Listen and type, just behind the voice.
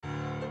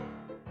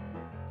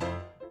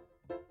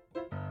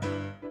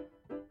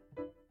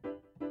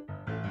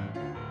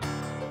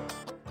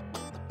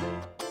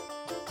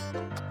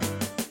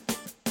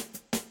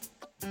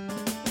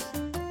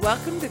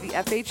Welcome to the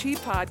FHE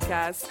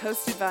podcast,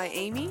 hosted by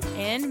Amy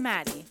and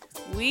Maddie.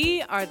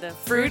 We are the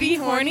Fruity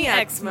Horny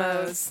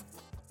Exmos.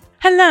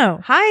 Hello.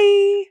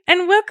 Hi.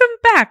 And welcome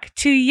back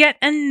to yet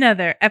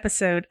another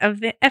episode of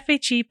the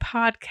FHE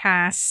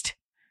podcast.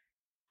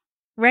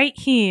 Right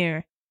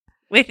here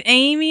with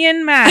Amy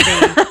and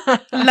Maddie.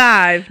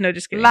 Live. No,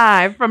 just kidding.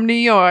 Live from New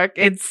York.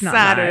 It's not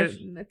Saturday.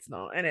 live. It's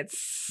not. And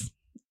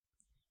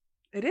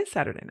it is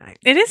Saturday night.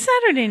 It is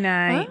Saturday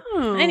night.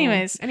 Oh.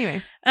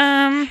 Anyway.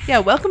 Yeah,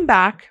 welcome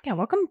back.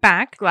 Welcome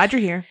back. Glad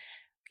you're here.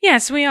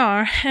 Yes, we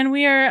are. And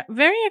we are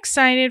very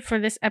excited for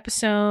this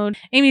episode.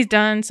 Amy's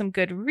done some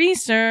good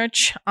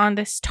research on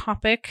this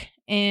topic,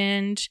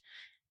 and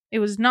it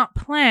was not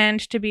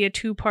planned to be a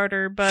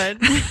two-parter,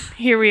 but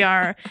here we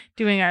are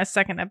doing our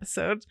second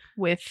episode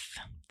with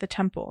the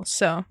temple.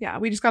 So, yeah,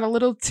 we just got a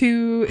little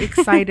too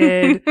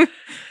excited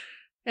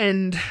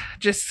and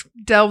just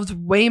delved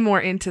way more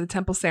into the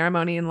temple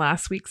ceremony in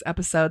last week's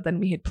episode than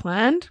we had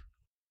planned.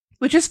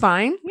 Which is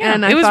fine. Yeah,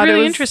 and it was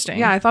really interesting.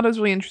 Yeah, I thought it was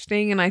really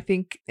interesting. And I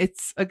think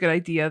it's a good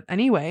idea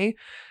anyway,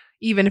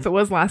 even if it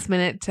was last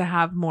minute, to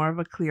have more of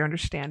a clear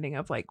understanding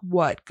of like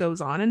what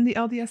goes on in the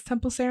LDS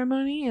temple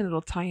ceremony. And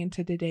it'll tie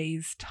into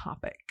today's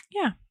topic.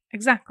 Yeah,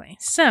 exactly.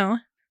 So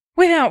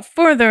without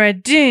further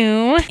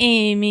ado,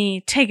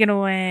 Amy, take it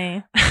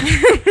away.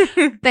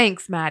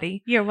 Thanks,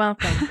 Maddie. You're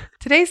welcome.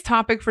 Today's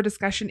topic for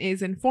discussion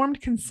is informed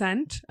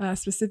consent,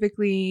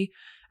 specifically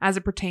as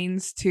it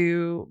pertains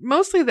to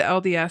mostly the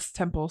LDS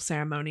temple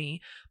ceremony,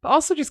 but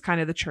also just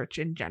kind of the church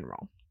in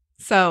general.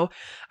 So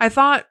I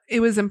thought it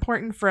was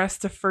important for us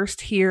to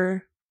first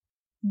hear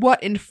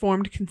what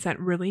informed consent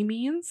really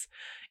means.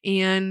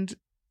 And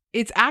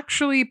it's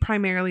actually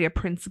primarily a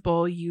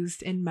principle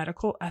used in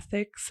medical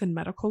ethics and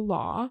medical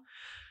law.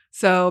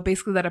 So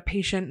basically that a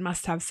patient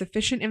must have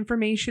sufficient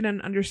information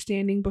and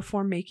understanding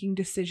before making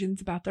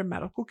decisions about their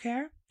medical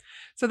care.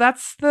 So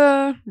that's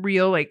the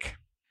real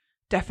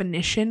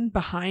definition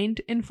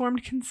behind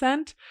informed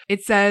consent.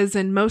 It says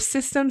in most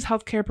systems,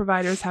 healthcare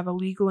providers have a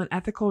legal and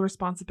ethical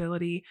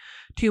responsibility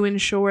to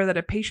ensure that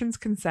a patient's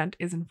consent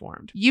is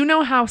informed. You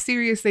know how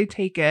serious they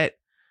take it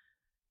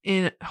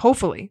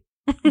hopefully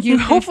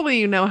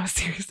you know how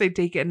serious they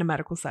take it in a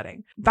medical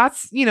setting.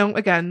 That's,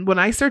 again, when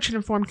I search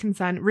informed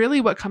consent,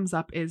 really what comes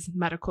up is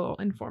medical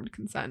informed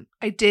consent.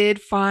 I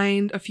did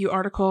find a few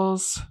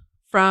articles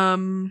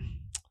from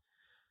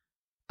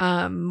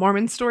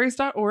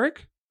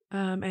mormonstories.org.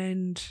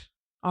 And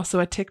also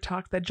a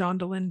TikTok that John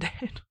Dehlin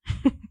did,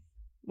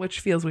 which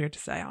feels weird to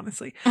say,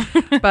 honestly.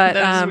 But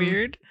that's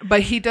weird.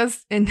 But he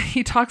does, and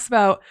he talks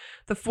about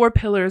the 4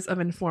 pillars of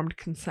informed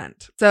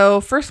consent. So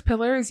first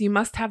pillar is you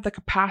must have the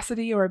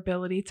capacity or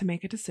ability to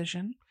make a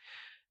decision.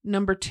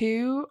 Number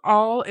 2,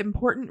 all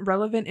important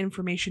relevant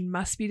information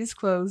must be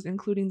disclosed,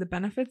 including the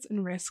benefits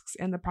and risks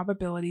and the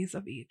probabilities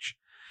of each.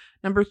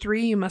 Number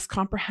 3, you must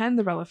comprehend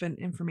the relevant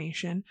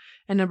information.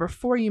 And number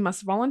 4, you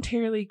must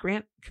voluntarily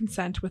grant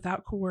consent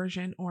without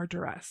coercion or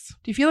duress.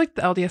 Do you feel like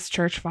the LDS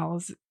Church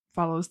follows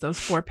those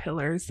 4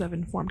 pillars of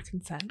informed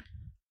consent?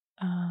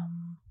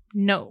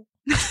 No.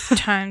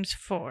 Times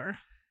 4.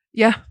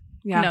 Yeah.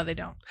 No, they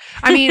don't.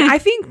 I mean, I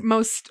think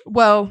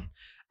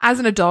as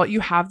an adult, you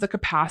have the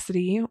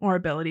capacity or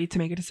ability to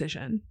make a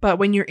decision. But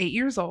when you're 8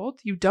 years old,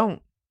 you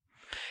don't.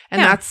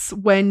 And that's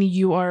when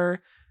you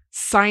are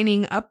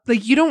signing up,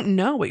 you don't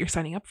know what you're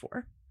signing up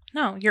for.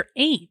 No, you're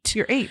 8.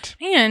 You're 8.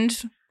 And,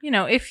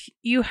 if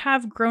you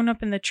have grown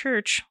up in the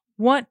church,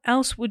 what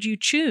else would you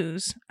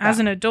choose as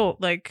an adult?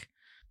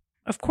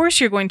 Of course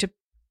you're going to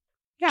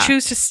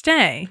choose to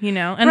stay,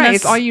 unless, right,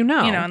 it's all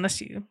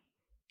unless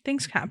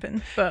things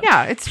happen. But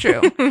yeah, it's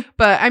true.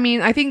 But I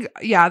mean, I think,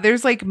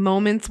 there's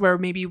moments where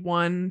maybe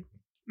 1,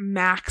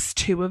 max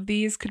 2 of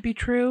these could be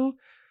true.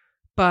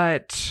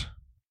 But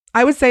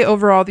I would say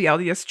overall, the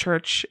LDS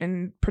Church,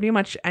 in pretty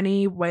much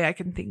any way I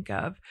can think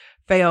of,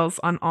 fails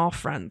on all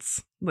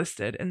fronts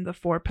listed in the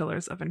 4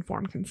 pillars of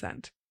informed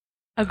consent.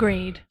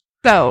 Agreed.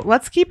 So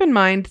let's keep in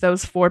mind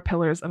those 4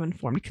 pillars of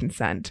informed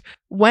consent.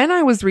 When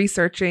I was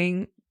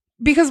researching,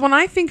 because when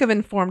I think of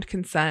informed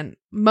consent,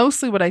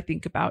 mostly what I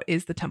think about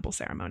is the temple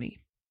ceremony.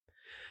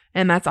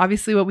 And that's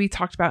obviously what we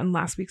talked about in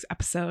last week's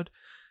episode.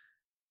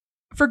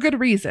 For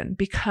good reason,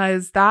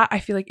 because that, I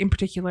feel like in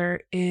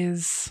particular,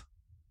 is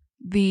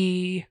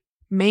the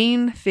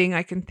main thing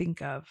I can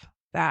think of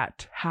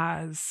that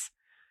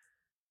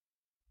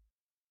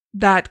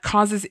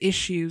causes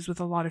issues with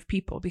a lot of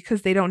people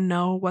because they don't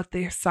know what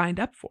they signed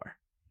up for.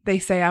 They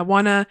say, I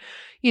want to,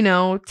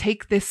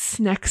 take this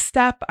next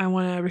step. I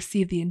want to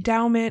receive the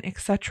endowment,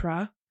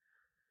 etc.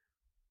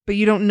 But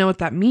you don't know what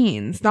that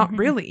means. Not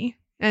really.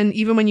 And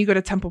even when you go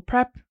to temple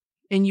prep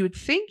and you would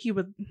think you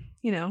would,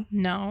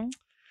 no,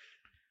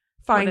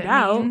 find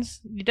out,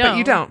 you don't. But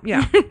you don't.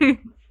 Yeah.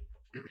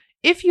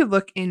 If you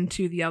look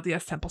into the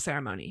LDS temple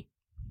ceremony,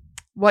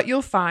 what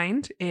you'll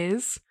find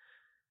is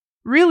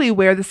really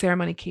where the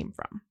ceremony came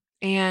from.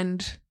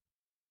 And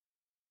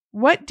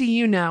what do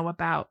you know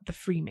about the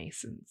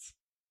Freemasons?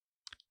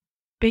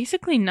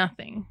 Basically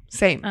nothing.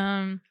 Same.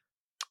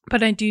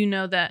 But I do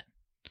know that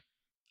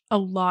a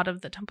lot of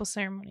the temple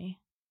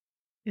ceremony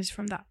is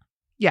from that.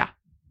 Yeah.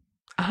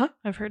 Uh-huh.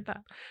 I've heard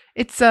that.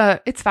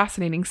 It's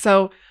fascinating.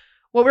 So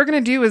what we're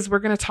going to do is we're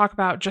going to talk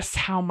about just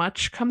how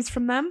much comes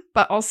from them,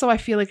 but also I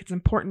feel like it's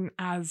important,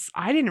 as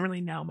I didn't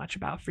really know much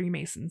about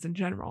Freemasons in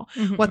general,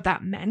 what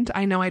that meant.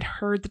 I know I'd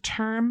heard the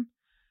term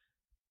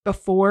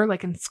before,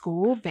 like in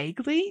school,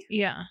 vaguely.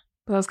 Yeah.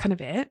 But that was kind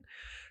of it.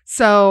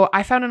 So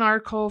I found an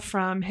article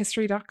from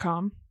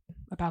history.com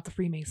about the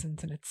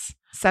Freemasons, and it's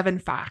 7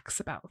 facts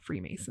about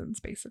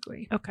Freemasons,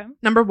 basically. Okay.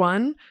 Number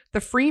 1,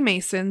 the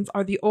Freemasons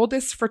are the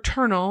oldest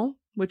fraternal,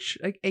 which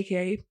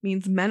aka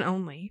means men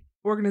only,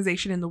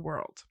 organization in the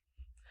world.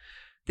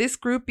 This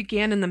group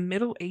began in the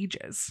Middle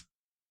Ages.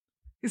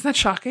 Isn't that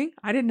shocking?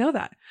 I didn't know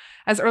that.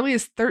 As early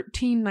as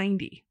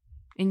 1390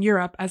 in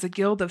Europe as a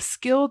guild of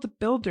skilled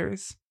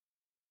builders.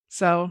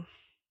 So,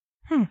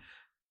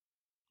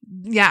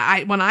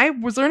 yeah, when I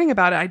was learning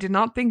about it, I did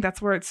not think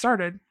that's where it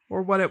started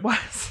or what it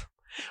was.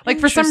 Like,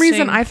 for some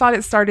reason, I thought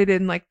it started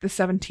in like the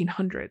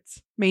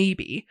 1700s,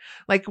 maybe.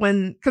 Like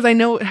because I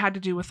know it had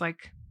to do with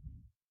like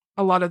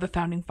a lot of the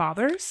founding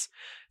fathers.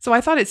 So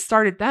I thought it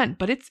started then,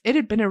 but it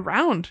had been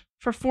around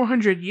for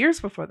 400 years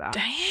before that.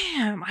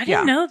 Damn, I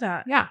didn't know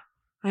that. Yeah,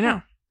 I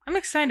know. I'm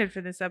excited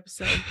for this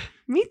episode.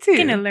 Me too.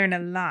 I'm gonna learn a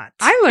lot.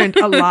 I learned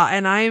a lot,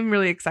 and I'm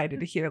really excited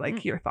to hear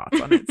like your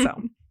thoughts on it.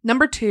 So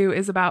number 2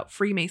 is about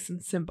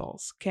Freemason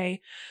symbols.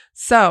 Okay,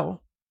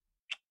 so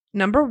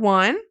number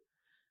 1,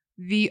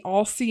 the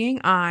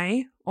all-seeing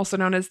eye, also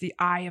known as the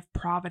Eye of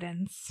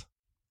Providence,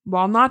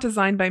 while not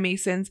designed by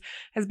Masons,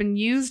 has been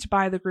used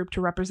by the group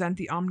to represent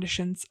the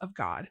omniscience of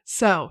God.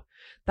 So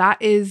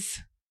that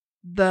is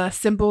the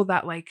symbol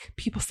that like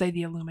people say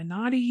the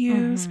Illuminati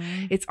use.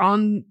 It's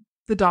on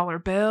the dollar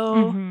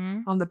bill,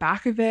 on the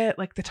back of it,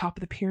 like the top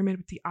of the pyramid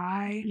with the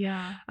eye.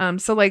 Yeah.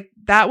 So like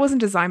that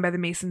wasn't designed by the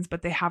Masons,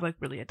 but they have like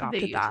really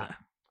adopted that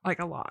like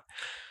a lot.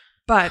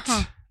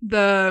 But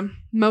the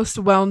most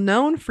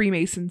well-known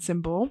Freemason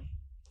symbol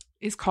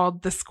is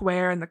called the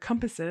square and the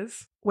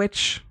compasses,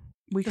 which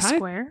the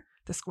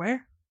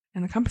square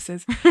and the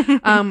compasses,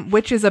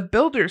 which is a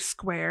builder's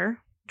square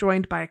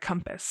joined by a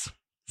compass.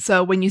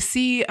 So when you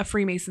see a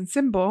Freemason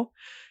symbol,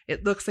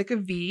 it looks like a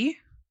V.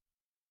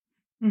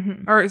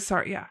 Or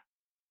sorry, yeah.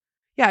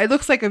 Yeah, it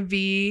looks like a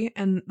V,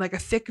 and like a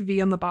thick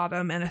V on the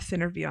bottom and a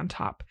thinner V on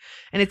top.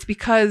 And it's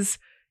because,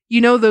 you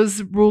know,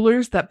 those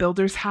rulers that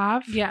builders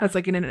have? Yeah. That's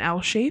like in an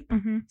L shape.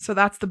 So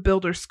that's the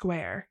builder's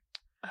square.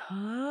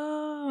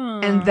 Oh.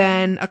 And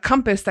then a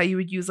compass that you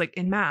would use like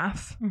in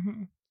math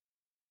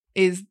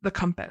is the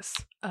compass.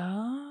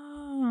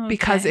 Oh.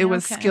 Because it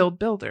was skilled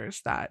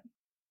builders that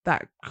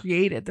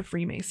created the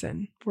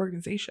Freemason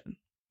organization.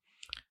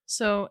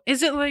 So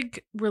is it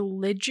like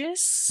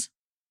religious,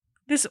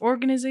 this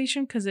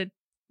organization, because it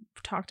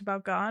talked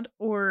about God?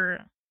 Or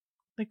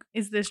like,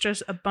 is this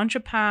just a bunch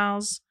of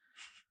pals,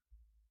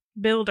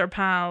 builder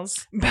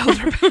pals?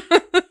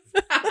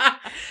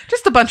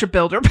 Just a bunch of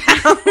builder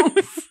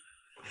pals.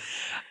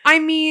 I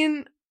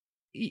mean,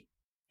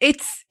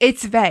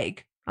 it's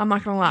vague. I'm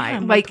not gonna lie. Yeah,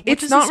 like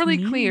it's not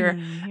really clear.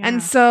 Yeah.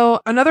 And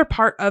so another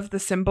part of the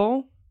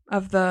symbol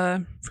of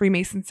the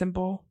Freemason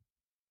symbol,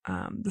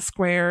 the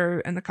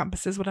square and the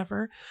compasses,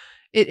 whatever,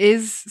 it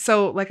is.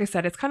 So like I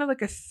said, it's kind of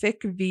like a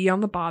thick V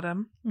on the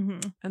bottom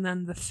and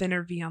then the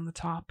thinner V on the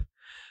top.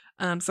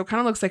 So it kind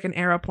of looks like an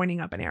arrow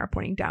pointing up and arrow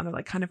pointing down. They're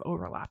like kind of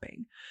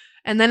overlapping.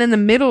 And then in the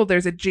middle,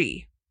 there's a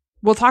G.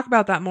 We'll talk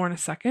about that more in a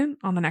second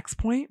on the next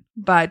point.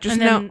 But just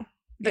know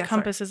the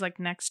compass is like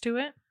next to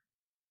it.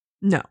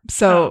 No.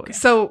 So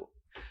so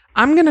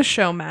I'm going to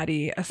show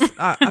Maddie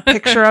a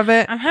picture of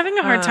it. I'm having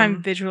a hard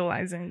time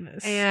visualizing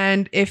this.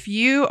 And if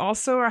you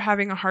also are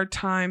having a hard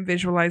time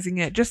visualizing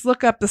it, just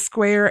look up the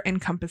square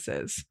and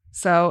compasses.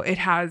 So it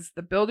has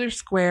the builder's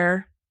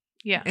square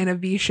in a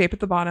V shape at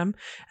the bottom,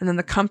 and then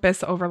the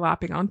compass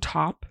overlapping on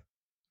top.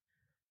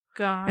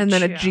 Gotcha. And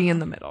then a G in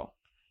the middle.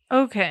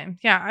 Okay.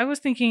 Yeah, I was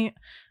thinking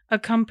a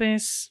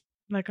compass,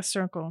 like a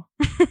circle.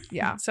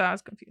 Yeah. So I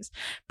was confused.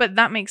 But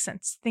that makes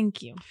sense.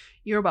 Thank you.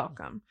 You're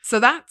welcome.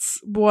 So that's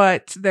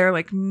what their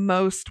like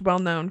most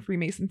well-known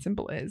Freemason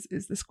symbol is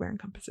the square and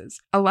compasses.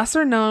 A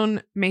lesser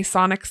known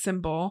Masonic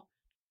symbol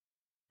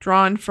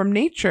drawn from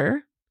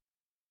nature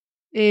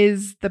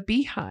is the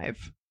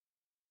beehive.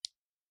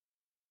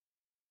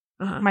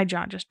 My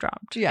jaw just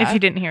dropped. Yeah. If you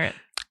didn't hear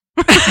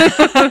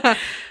it.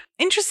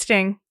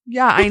 Interesting.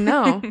 Yeah, I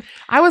know.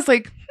 I was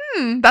like,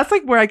 that's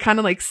like where I kind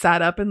of like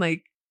sat up and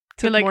like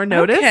took more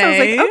notice. Okay. I was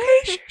like,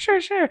 okay,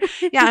 sure.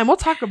 Yeah, and we'll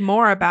talk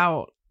more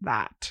about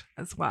that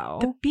as well.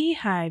 The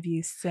beehive,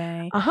 you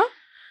say?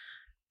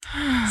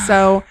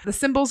 So the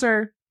symbols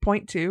are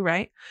 0.2,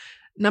 right?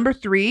 Number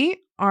 3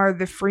 are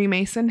the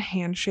Freemason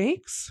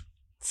handshakes.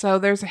 So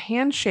there's a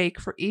handshake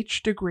for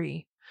each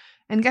degree.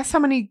 And guess how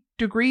many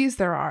degrees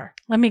there are?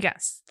 Let me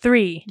guess.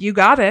 3. You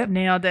got it.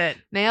 Nailed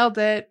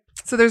it.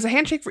 So there's a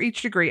handshake for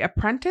each degree: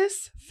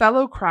 apprentice,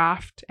 fellow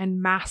craft,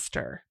 and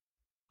master.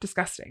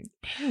 Disgusting.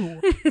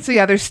 Ew. So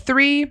yeah, there's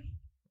 3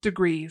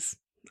 degrees.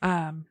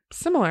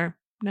 Similar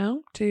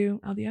No to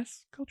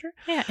LDS culture.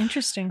 Yeah,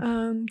 interesting.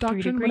 3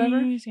 Doctrine, whatever.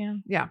 degrees, yeah.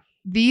 Yeah.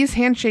 These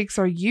handshakes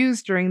are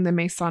used during the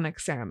Masonic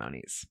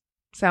ceremonies.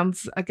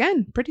 Sounds,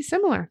 again, pretty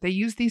similar. They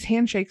use these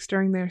handshakes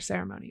during their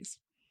ceremonies.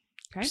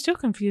 I'm Okay. still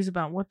confused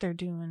about what they're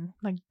doing.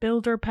 Like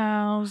builder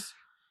pals,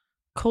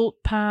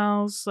 cult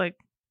pals, like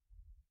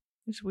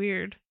it's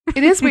weird.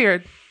 It is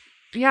weird.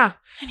 Yeah.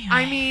 Anyway.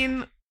 I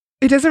mean,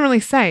 it doesn't really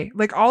say.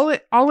 Like all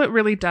it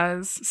really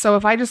does. So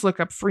if I just look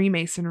up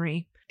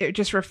Freemasonry, it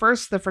just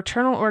refers to the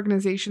fraternal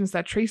organizations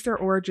that trace their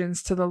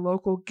origins to the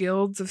local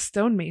guilds of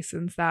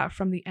stonemasons that,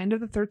 from the end of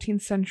the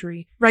 13th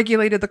century,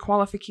 regulated the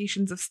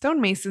qualifications of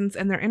stonemasons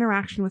and their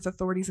interaction with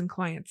authorities and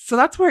clients. So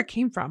that's where it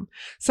came from.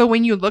 So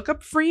when you look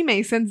up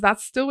Freemasons,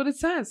 that's still what it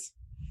says.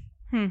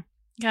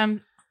 Yeah,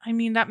 I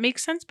mean that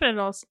makes sense, but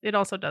it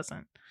also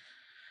doesn't.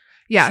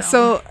 Yeah.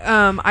 So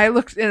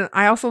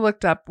I also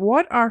looked up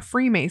what are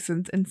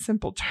Freemasons in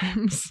simple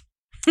terms.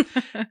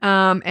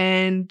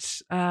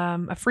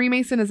 A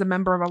Freemason is a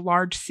member of a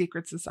large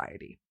secret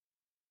society.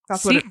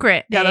 That's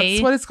secret.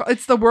 That's what it's called.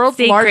 It's the world's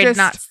sacred, largest,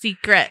 not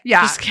secret.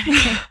 Yeah, Just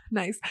kidding.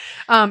 Nice.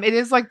 It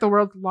is like the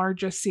world's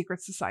largest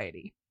secret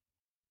society.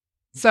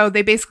 So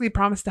they basically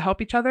promise to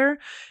help each other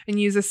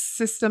and use a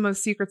system of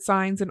secret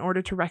signs in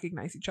order to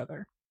recognize each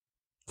other.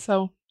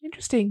 So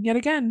interesting, yet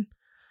again.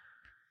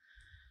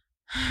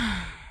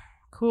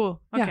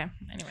 Cool. Okay. Yeah.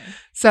 Anyway.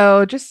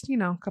 So just,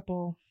 a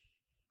couple,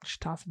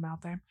 should toss them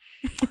out there.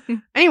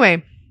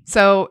 Anyway,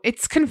 so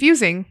it's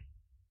confusing.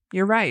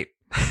 You're right.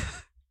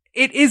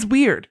 It is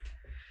weird.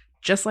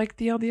 Just like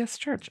the LDS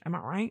church. Am I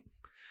right?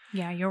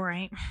 Yeah, you're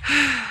right.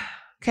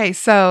 Okay,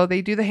 so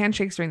they do the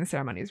handshakes during the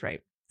ceremonies,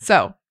 right?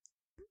 So,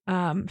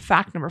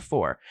 fact number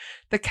 4.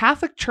 The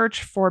Catholic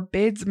Church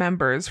forbids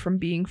members from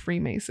being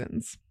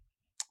Freemasons.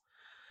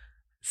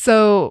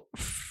 So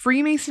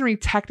Freemasonry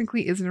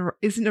technically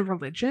isn't a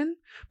religion,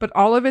 but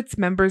all of its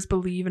members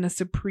believe in a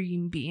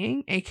supreme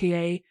being,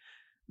 aka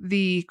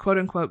the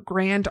quote-unquote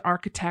grand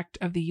architect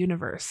of the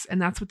universe.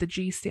 And that's what the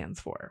G stands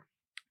for.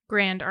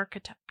 Grand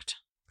architect.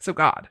 So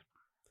God.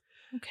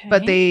 Okay.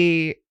 But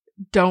they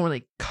don't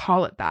really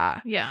call it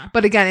that. Yeah.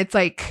 But again, it's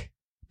like,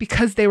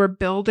 because they were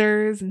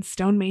builders and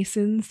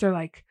stonemasons, they're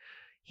like,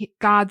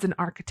 God's an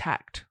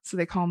architect. So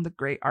they call him the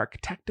great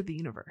architect of the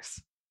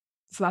universe.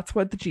 So that's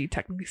what the G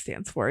technically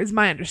stands for, is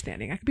my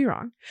understanding. I could be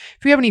wrong.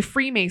 If you have any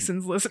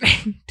Freemasons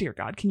listening, dear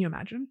God, can you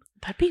imagine?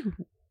 That'd be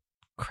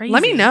crazy.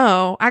 Let me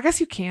know. I guess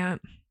you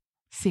can't.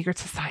 Secret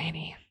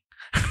society.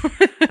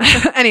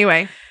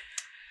 Anyway.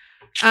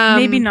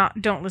 Maybe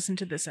not. Don't listen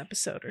to this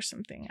episode or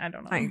something. I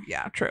don't know.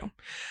 Yeah, true.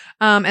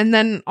 And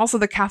then also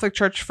the Catholic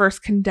Church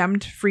first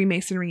condemned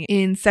Freemasonry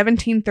in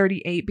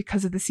 1738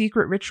 because of the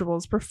secret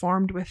rituals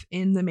performed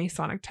within the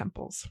Masonic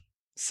temples.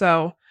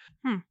 So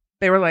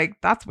they were like,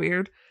 that's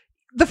weird.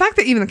 The fact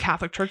that even the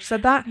Catholic Church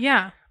said that.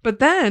 Yeah. But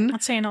then.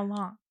 Not saying a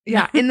lot.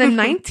 Yeah. In the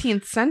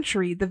 19th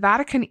century, the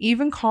Vatican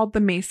even called the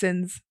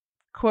Masons,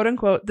 quote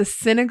unquote, the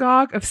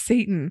synagogue of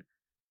Satan.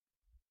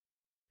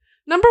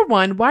 Number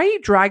one, why are you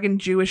dragging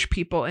Jewish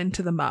people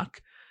into the muck?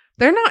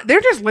 They're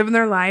just living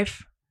their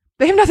life.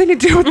 They have nothing to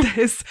do with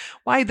this.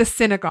 Why the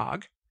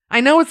synagogue?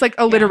 I know it's like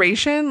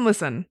alliteration. Yeah.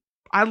 Listen,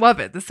 I love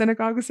it. The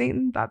synagogue of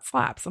Satan, that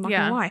slaps. I'm not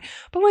going to lie.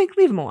 But like,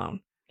 leave them alone.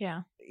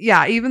 Yeah.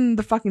 Yeah. Even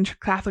the fucking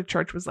Catholic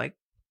Church was like,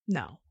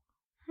 no.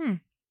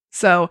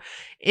 So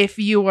if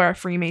you are a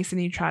Freemason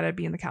and you try to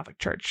be in the Catholic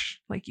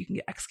Church, like you can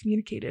get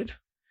excommunicated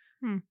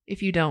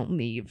if you don't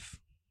leave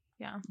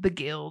the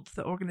guild,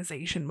 the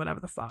organization,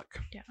 whatever the fuck.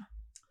 Yeah.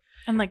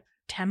 And like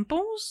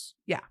temples?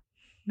 Yeah.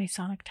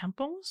 Masonic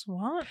temples?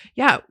 What?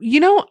 Yeah.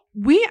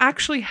 We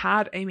actually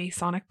had a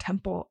Masonic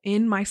temple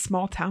in my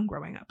small town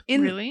growing up.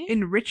 Really?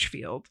 In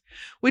Richfield,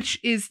 which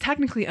is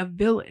technically a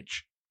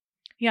village.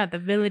 Yeah, the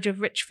village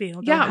of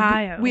Richfield,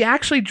 Ohio. We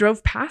actually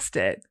drove past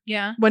it.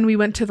 Yeah. When we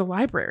went to the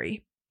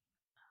library.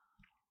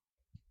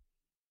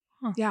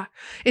 Huh. Yeah.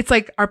 It's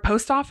like our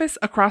post office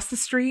across the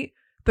street,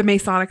 the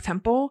Masonic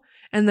temple,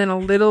 and then a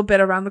little bit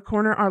around the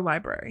corner, our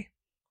library.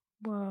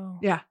 Whoa.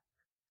 Yeah.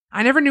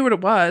 I never knew what it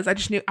was.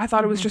 I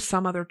thought it was just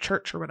some other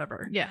church or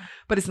whatever. Yeah.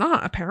 But it's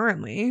not,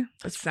 apparently.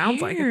 It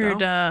sounds like it,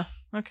 though.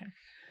 Okay.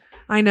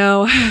 I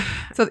know.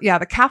 So, yeah,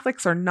 the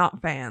Catholics are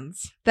not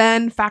fans.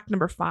 Then, fact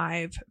number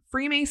 5,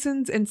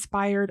 Freemasons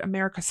inspired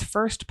America's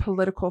first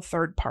political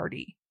third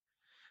party.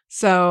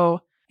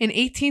 So, in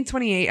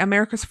 1828,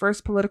 America's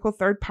first political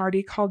third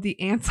party, called the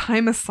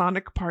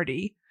Anti-Masonic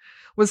Party,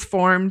 was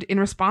formed in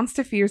response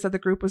to fears that the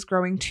group was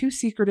growing too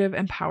secretive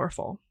and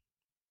powerful.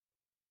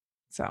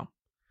 So,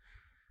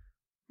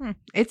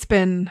 it's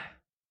been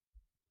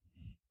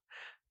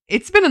a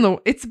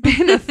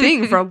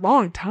thing for a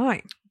long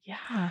time.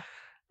 Yeah.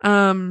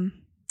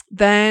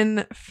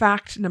 Then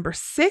fact number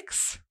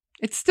 6,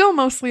 it's still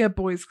mostly a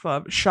boys'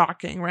 club.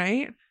 Shocking,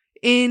 right?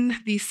 In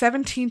the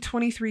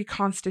 1723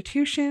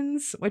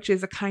 Constitutions, which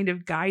is a kind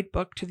of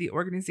guidebook to the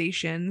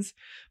organizations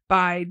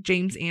by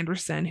James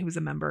Anderson, who was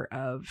a member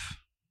of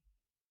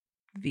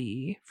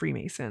the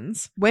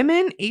Freemasons,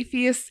 women,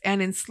 atheists,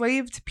 and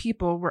enslaved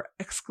people were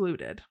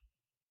excluded.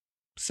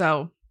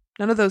 So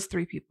None of those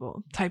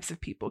types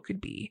of people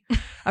could be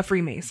a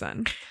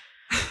Freemason.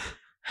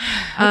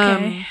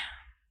 Okay.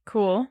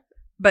 Cool.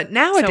 But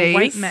nowadays, So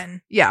white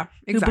men. Yeah,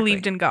 exactly. Who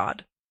believed in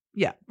God.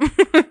 Yeah.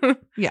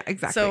 Yeah,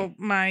 exactly. So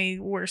my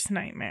worst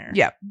nightmare.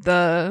 Yeah,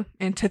 the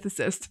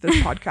antithesis to this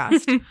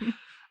podcast.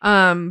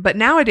 But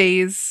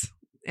nowadays,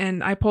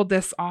 and I pulled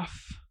this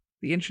off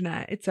the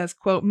internet, it says,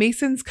 quote,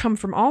 Masons come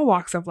from all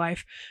walks of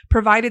life,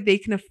 provided they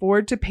can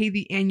afford to pay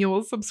the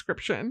annual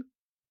subscription.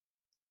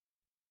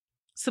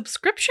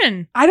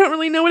 Subscription? I don't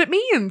really know what it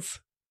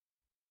means.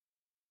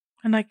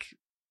 And like,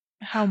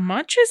 how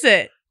much is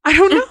it? I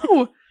don't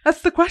know.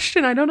 That's the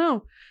question. I don't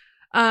know.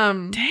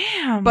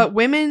 Damn. But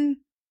women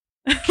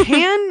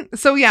can.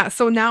 So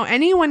now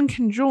anyone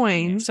can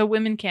join. So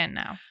women can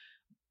now.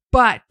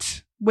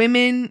 But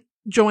women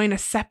join a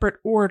separate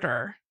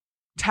order,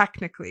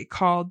 technically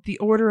called the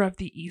Order of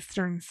the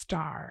Eastern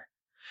Star,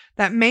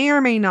 that may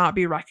or may not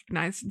be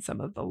recognized in some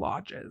of the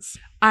lodges.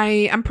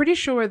 I'm pretty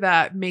sure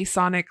that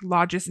Masonic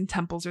lodges and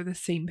temples are the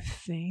same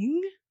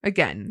thing.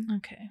 Again,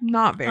 okay,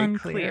 not very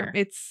Unclear. clear.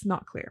 It's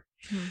not clear.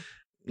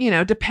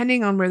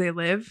 Depending on where they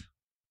live,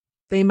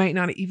 they might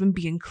not even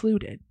be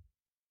included.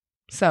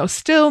 So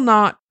still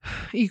not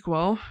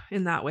equal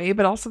in that way,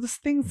 but also this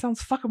thing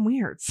sounds fucking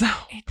weird. So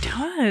it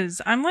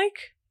does. I'm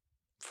like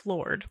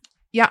floored.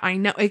 Yeah, I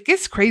know. It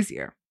gets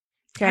crazier.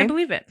 Okay. I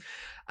believe it.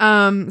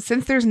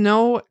 Since there's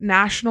no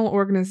national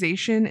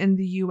organization in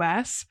the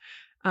US,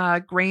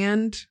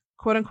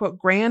 quote unquote,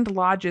 grand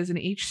lodges in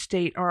each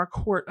state are a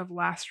court of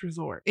last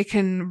resort. It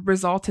can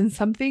result in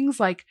some things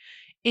like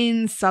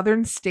in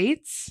southern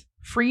states,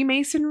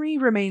 Freemasonry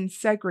remains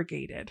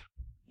segregated.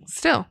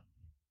 Still.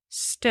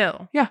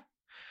 Yeah.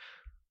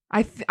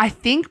 I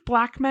think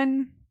black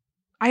men,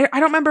 I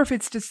don't remember if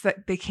it's just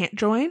that they can't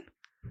join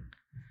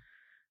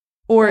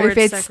or if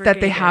it's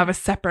that they have a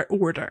separate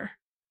order,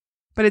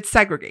 but it's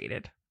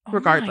segregated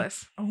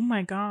regardless. Oh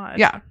my God.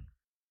 Yeah.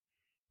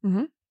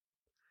 Mm-hmm.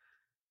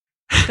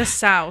 The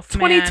South,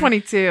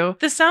 2022. Man.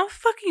 The South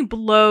fucking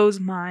blows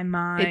my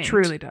mind. It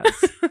truly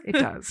does. It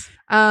does.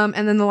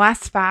 And then the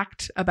last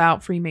fact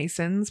about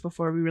Freemasons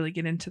before we really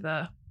get into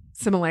the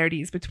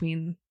similarities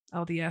between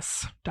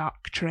LDS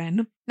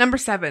doctrine. Number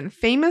 7,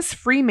 famous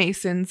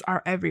Freemasons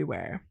are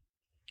everywhere.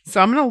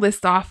 So I'm going to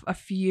list off a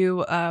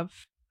few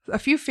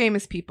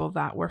famous people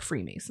that were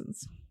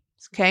Freemasons.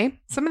 Okay?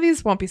 Some of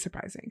these won't be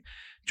surprising.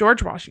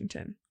 George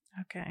Washington.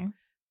 Okay.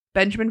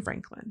 Benjamin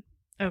Franklin.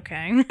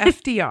 Okay.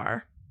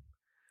 FDR.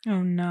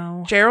 Oh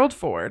no. Gerald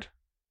Ford.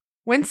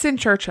 Winston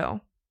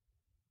Churchill.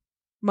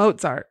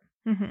 Mozart.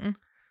 Mm-hmm.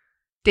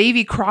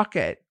 Davy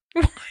Crockett.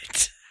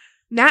 What?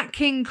 Nat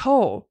King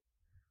Cole.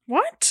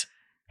 What?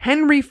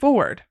 Henry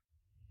Ford.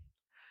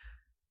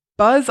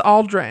 Buzz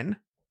Aldrin.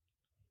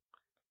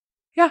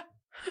 Yeah.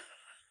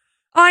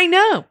 I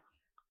know.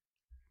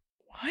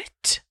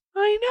 What?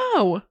 I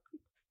know.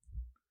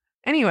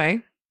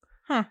 Anyway.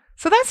 Huh.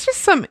 So that's just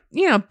some,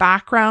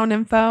 background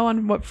info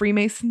on what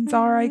Freemasons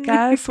are, I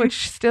guess,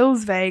 which still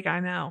is vague,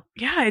 I know.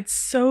 Yeah, it's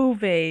so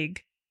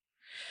vague.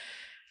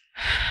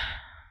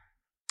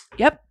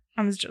 Yep.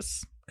 I was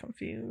just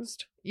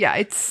confused. Yeah,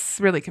 it's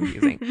really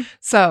confusing.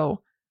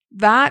 So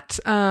that,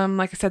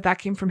 like I said, that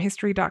came from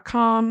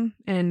history.com.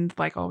 And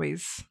like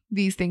always,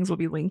 these things will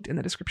be linked in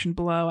the description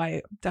below.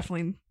 I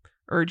definitely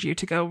urge you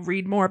to go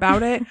read more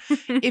about it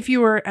if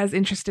you are as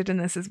interested in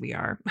this as we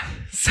are.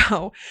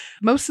 So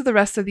most of the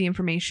rest of the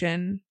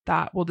information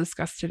that we'll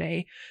discuss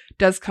today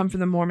does come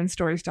from the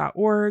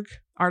mormonstories.org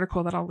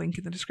article that I'll link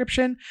in the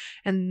description.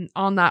 And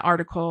on that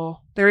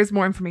article, there is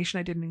more information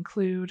I didn't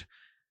include.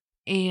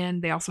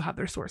 And they also have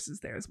their sources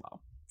there as well.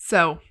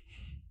 So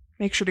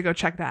make sure to go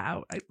check that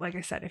out. Like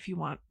I said, if you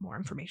want more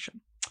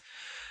information.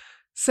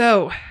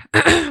 So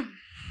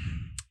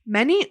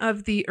many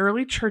of the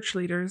early church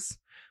leaders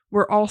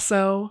were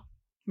also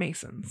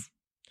Masons.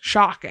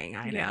 Shocking,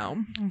 I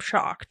know. I'm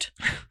shocked.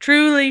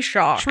 Truly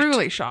shocked.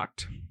 Truly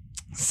shocked.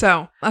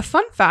 So, a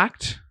fun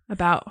fact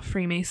about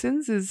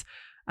Freemasons is,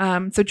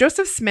 so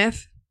Joseph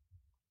Smith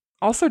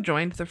also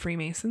joined the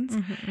Freemasons,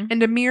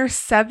 and a mere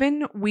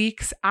 7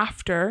 weeks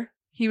after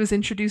he was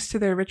introduced to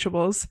their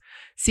rituals,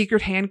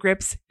 secret hand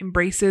grips,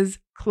 embraces,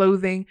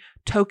 clothing,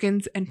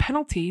 tokens, and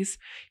penalties,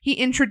 he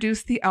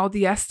introduced the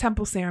LDS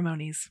temple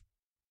ceremonies.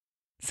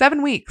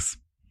 7 weeks.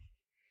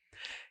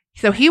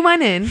 So he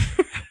went in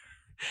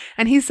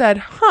and he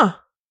said,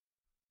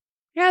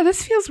 yeah,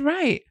 this feels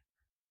right.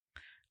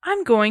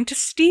 I'm going to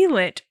steal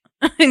it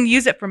and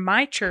use it for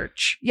my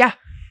church. Yeah.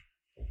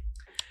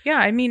 Yeah,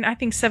 I mean, I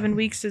think 7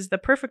 weeks is the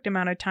perfect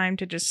amount of time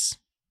to just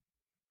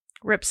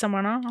rip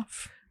someone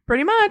off.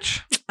 Pretty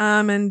much.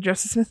 And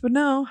Joseph Smith would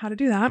know how to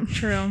do that.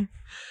 True.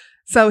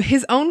 So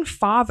his own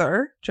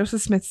father,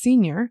 Joseph Smith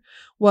Sr.,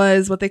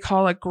 was what they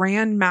call a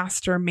Grand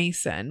Master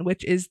Mason,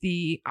 which is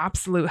the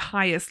absolute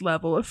highest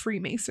level of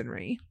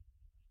Freemasonry.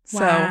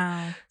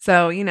 Wow.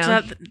 So Does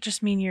that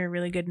just mean you're a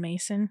really good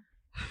Mason?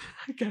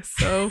 I guess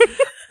so.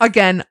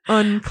 Again,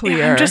 unclear.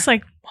 Yeah, I'm just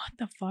like, what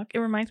the fuck? It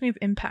reminds me of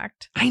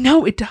Impact. I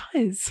know, it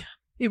does.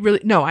 It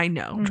really, no, I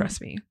know.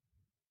 Trust me.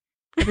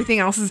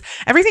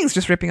 Everything's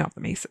just ripping off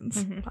the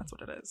Masons. Mhm. That's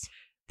what it is.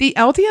 The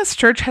LDS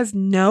Church has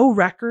no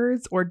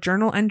records or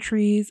journal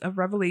entries of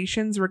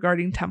revelations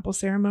regarding temple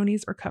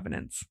ceremonies or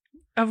covenants.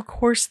 Of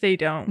course they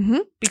don't.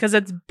 Mhm. Because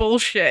that's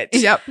bullshit.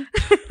 Yep.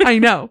 I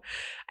know.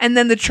 And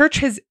then the church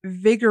has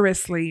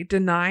vigorously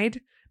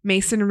denied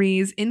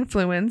Masonry's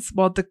influence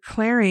while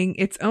declaring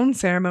its own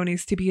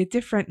ceremonies to be a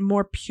different,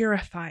 more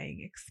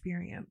purifying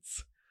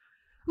experience.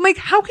 I'm like,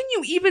 how can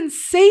you even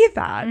say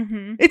that?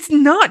 Mhm. It's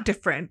not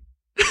different.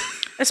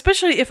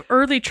 Especially if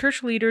early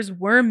church leaders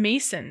were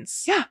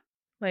Masons. Yeah.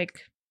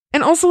 Like.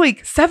 And also,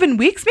 like, 7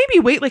 weeks? Maybe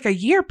wait like a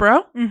year,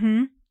 bro.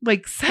 Mm-hmm.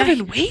 Like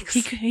 7 weeks?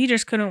 He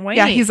just couldn't wait.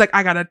 Yeah, he's like,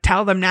 I gotta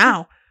tell them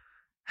now.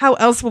 How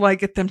else will I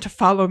get them to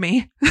follow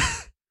me?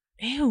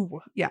 Ew.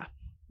 Yeah.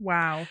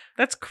 Wow.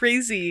 That's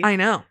crazy. I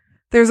know.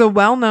 There's a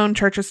well-known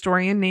church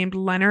historian named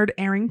Leonard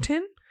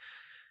Arrington.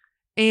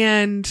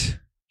 And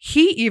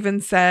he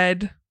even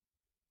said,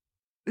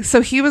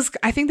 so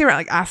I think they were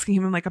like asking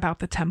him like about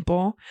the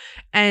temple.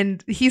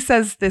 And he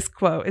says this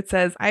quote, it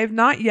says, "I have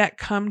not yet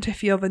come to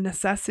feel the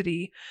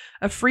necessity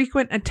of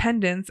frequent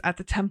attendance at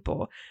the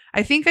temple.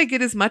 I think I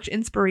get as much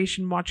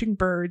inspiration watching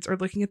birds or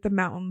looking at the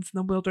mountains in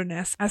the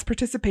wilderness as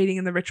participating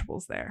in the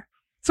rituals there."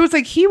 So it's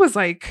like, he was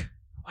like,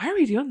 why are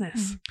we doing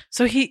this?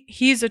 So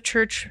he's a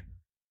church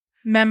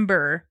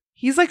member.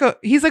 He's like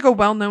a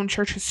well-known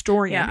church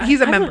historian. Yeah, He's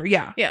a member.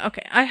 Yeah. Yeah.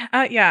 Okay.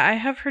 I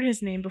have heard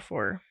his name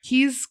before.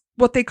 He's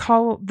what they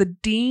call the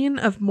Dean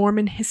of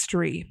Mormon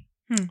History.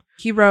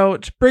 He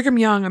wrote Brigham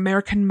Young,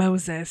 American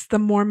Moses, The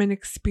Mormon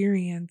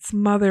Experience,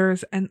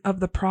 Mothers and of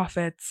the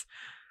Prophets,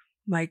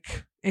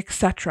 like,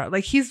 etc.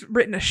 Like, he's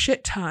written a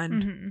shit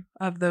ton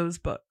of those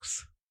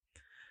books.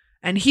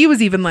 And he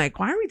was even like,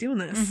 why are we doing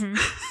this?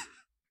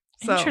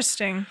 So,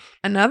 interesting.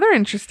 Another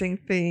interesting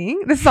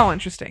thing, this is all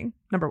interesting,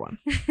 number one,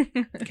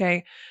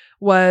 okay,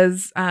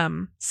 was,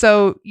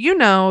 so you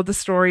know the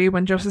story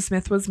when Joseph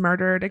Smith was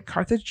murdered at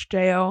Carthage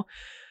jail.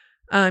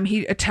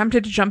 He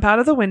attempted to jump out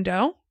of the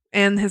window,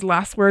 and his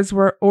last words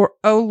were,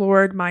 "Oh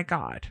Lord, my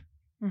God."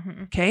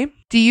 Okay.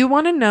 Do you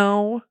want to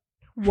know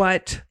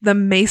what the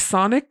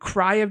Masonic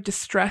cry of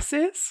distress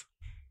is?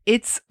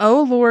 It's,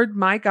 "Oh Lord,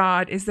 my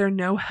God, is there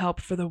no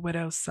help for the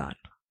widow's son?"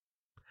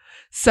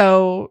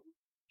 So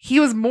he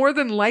was more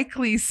than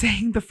likely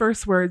saying the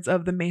first words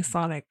of the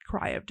Masonic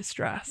cry of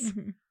distress.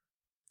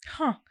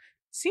 Huh.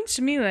 Seems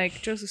to me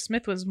like Joseph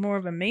Smith was more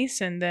of a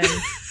Mason than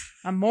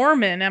a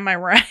Mormon. Am I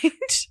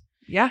right?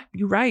 Yeah,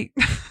 you're right.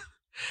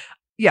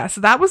 Yeah,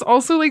 so that was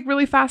also like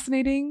really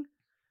fascinating.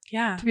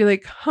 Yeah. To be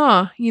like,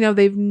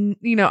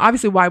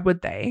 obviously, why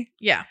would they?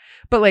 Yeah.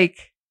 But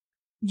like,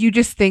 you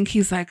just think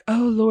he's like,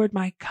 "Oh Lord,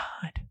 my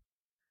God,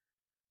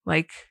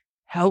 like,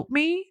 help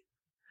me."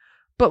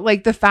 But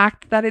like the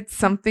fact that it's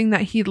something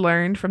that he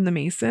learned from the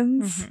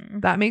Masons,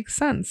 that makes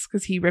sense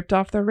because he ripped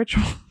off their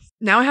rituals.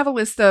 Now I have a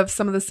list of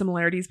some of the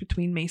similarities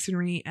between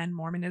Masonry and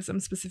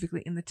Mormonism,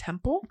 specifically in the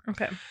temple.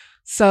 Okay.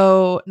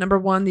 So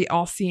 1, the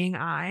all-seeing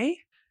eye.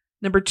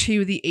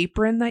 2, the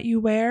apron that you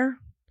wear.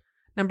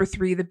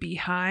 3, the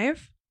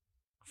beehive.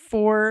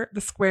 4,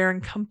 the square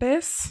and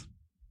compass.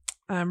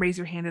 Raise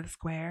your hand to the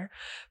square.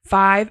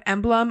 5,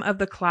 emblem of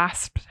the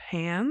clasped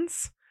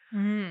hands.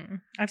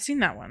 I've seen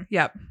that one.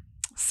 Yep.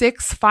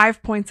 6,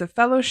 5 points of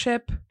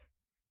fellowship.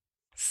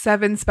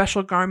 7,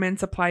 special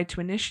garments applied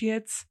to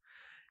initiates.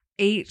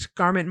 8,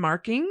 garment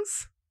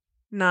markings.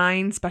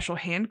 9, special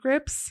hand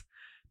grips.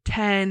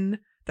 10,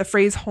 the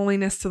phrase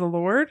 "holiness to the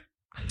Lord."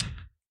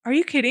 Are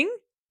you kidding?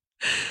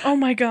 Oh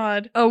my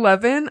God.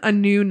 11, a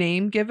new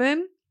name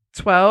given.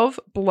 12,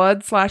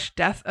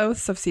 blood/death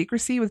oaths of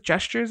secrecy with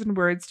gestures and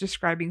words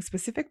describing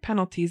specific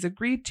penalties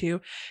agreed to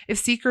if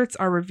secrets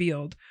are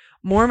revealed.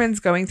 Mormons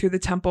going through the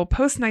temple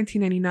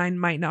post-1999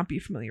 might not be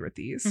familiar with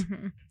these.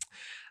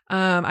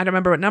 I don't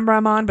remember what number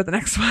I'm on, but the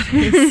next one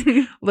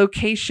is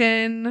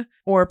location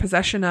or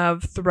possession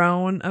of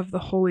throne of the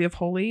Holy of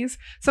Holies.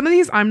 Some of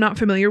these I'm not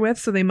familiar with,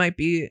 so they might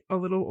be a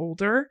little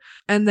older.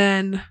 And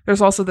then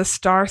there's also the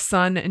star,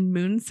 sun, and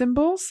moon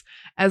symbols,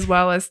 as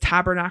well as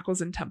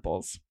tabernacles and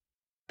temples.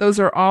 Those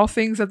are all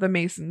things that the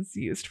Masons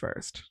used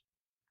first.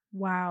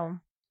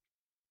 Wow.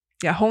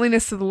 Yeah,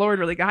 holiness to the Lord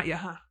really got you,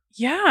 huh?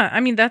 Yeah, I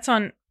mean that's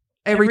on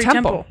every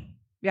temple.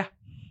 Yeah.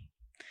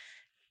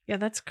 Yeah,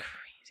 that's crazy.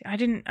 I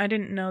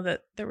didn't know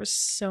that there was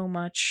so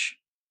much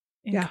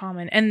in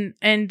common.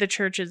 And the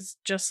church is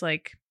just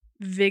like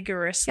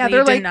vigorously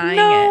denying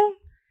it.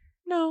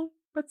 No,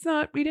 that's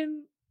not. We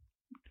didn't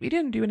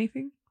do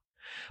anything.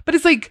 But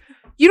it's like,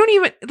 you don't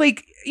even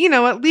like,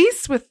 at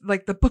least with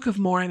like the Book of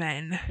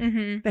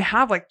Mormon, they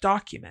have like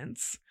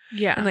documents.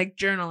 Yeah. And like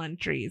journal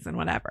entries and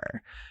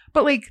whatever.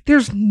 But like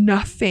there's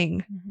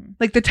nothing.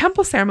 Like the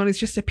temple ceremonies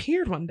just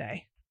appeared one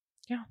day.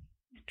 Yeah.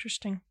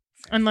 Interesting.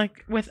 And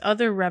like with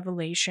other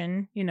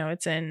revelation,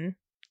 it's in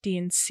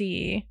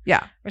D&C.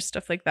 Yeah. Or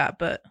stuff like that.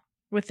 But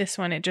with this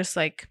one, it just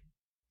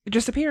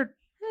appeared.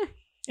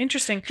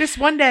 Interesting. Just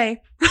one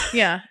day.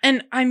 Yeah.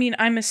 And I mean,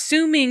 I'm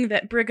assuming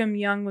that Brigham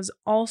Young was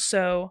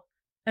also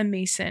a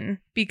Mason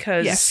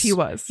because yes, he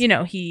was.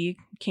 He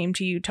came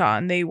to Utah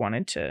and they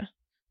wanted to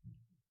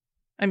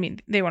I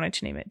mean, they wanted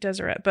to name it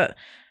Deseret, but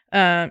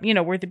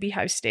we're the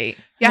beehive state.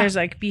 Yeah. There's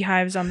like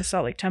beehives on the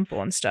Salt Lake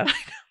Temple and stuff.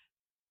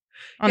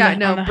 On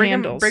the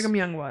handles. Brigham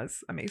Young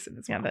was a Mason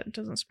as well. Yeah, that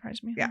doesn't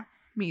surprise me. Yeah,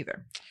 me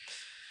either.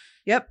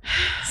 Yep.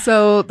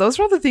 So those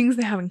are all the things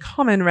they have in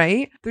common,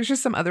 right? There's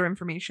just some other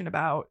information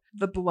about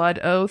the blood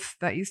oath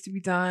that used to be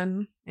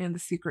done and the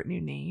secret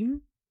new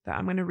name that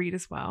I'm going to read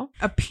as well.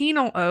 A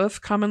penal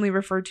oath, commonly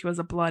referred to as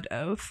a blood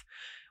oath,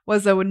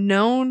 was a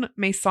known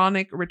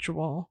Masonic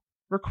ritual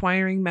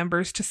requiring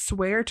members to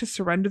swear to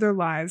surrender their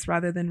lives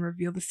rather than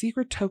reveal the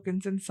secret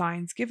tokens and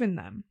signs given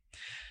them.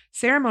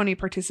 Ceremony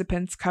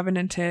participants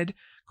covenanted,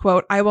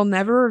 quote, "I will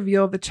never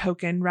reveal the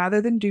token. Rather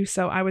than do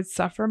so, I would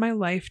suffer my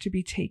life to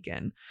be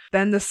taken."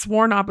 Then the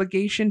sworn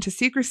obligation to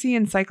secrecy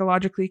and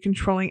psychologically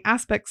controlling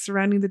aspects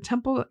surrounding the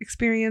temple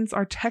experience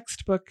are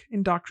textbook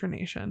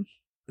indoctrination.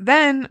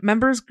 Then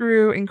members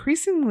grew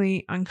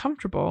increasingly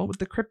uncomfortable with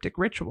the cryptic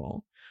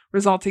ritual,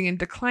 resulting in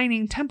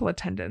declining temple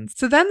attendance.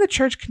 So then the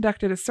church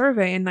conducted a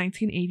survey in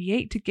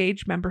 1988 to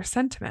gauge member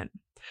sentiment.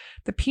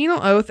 The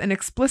penal oath and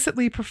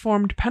explicitly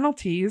performed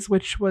penalties,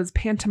 which was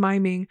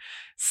pantomiming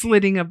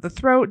slitting of the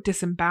throat,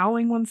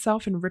 disemboweling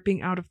oneself, and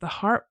ripping out of the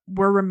heart,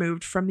 were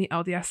removed from the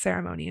LDS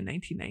ceremony in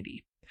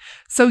 1990.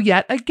 So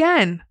yet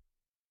again,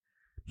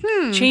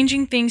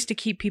 changing things to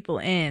keep people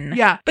in.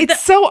 Yeah, but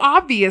it's so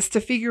obvious to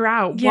figure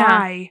out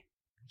why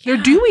they're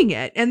doing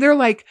it. And they're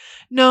like,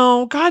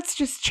 no, God's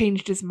just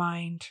changed his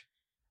mind.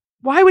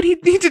 Why would he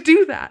need to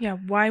do that? Yeah,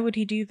 why would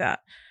he do that?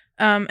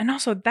 And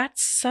also,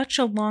 that's such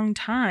a long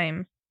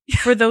time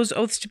for those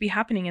oaths to be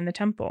happening in the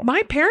temple.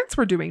 My parents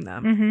were doing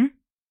them. Mm-hmm.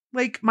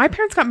 Like, my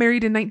parents got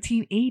married in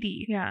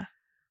 1980. Yeah.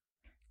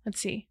 Let's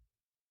see.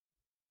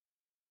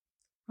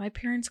 My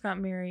parents got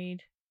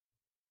married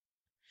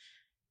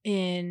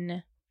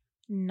in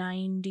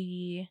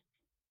 93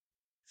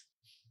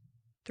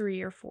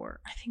 or 4.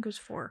 I think it was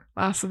 4.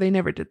 Wow, so they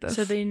never did this.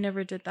 So they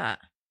never did that.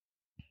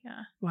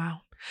 Yeah.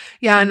 Wow.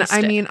 Yeah, and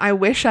I mean, I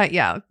wish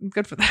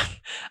good for them.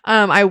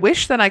 I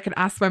wish that I could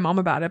ask my mom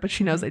about it, but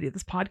she knows I do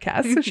this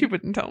podcast, so she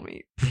wouldn't tell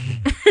me.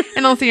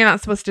 And also, you're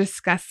not supposed to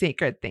discuss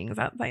sacred things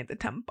outside the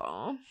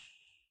temple.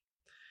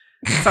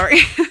 Sorry.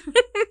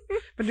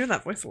 Been doing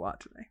that voice a lot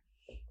today.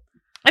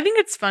 I think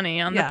it's funny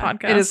on the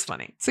podcast. It is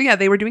funny. So yeah,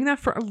 they were doing that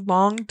for a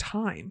long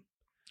time.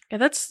 Yeah,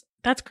 that's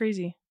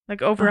crazy.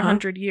 Like over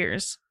 100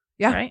 years.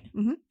 Yeah. Right?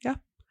 Mm-hmm. Yeah.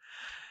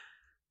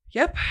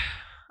 Yep.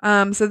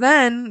 So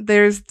then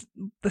there's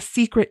the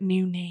secret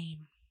new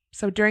name.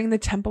 So during the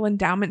temple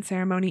endowment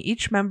ceremony,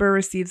 each member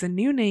receives a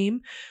new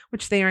name,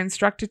 which they are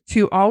instructed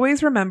to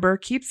always remember,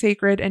 keep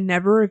sacred, and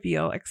never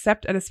reveal,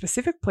 except at a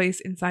specific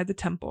place inside the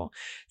temple.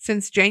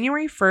 Since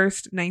January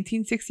 1st,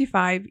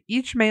 1965,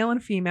 each male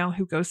and female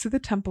who goes to the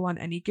temple on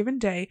any given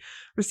day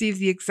receives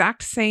the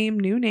exact same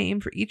new name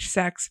for each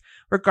sex,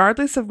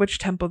 regardless of which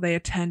temple they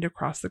attend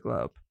across the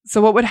globe. So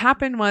what would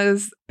happen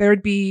was there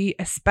would be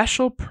a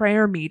special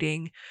prayer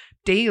meeting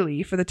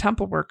daily for the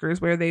temple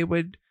workers where they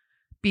would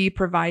be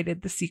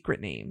provided the secret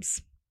names.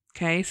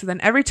 Okay, so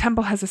then every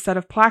temple has a set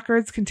of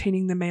placards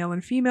containing the male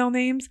and female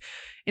names,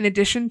 in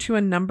addition to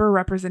a number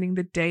representing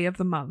the day of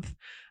the month.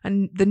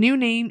 And the new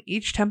name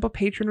each temple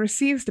patron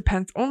receives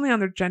depends only on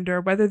their gender,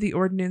 whether the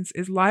ordinance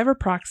is live or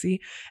proxy,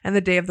 and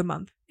the day of the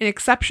month. An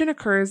exception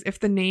occurs if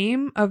the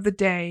name of the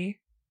day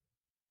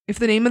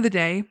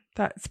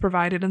that's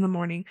provided in the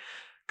morning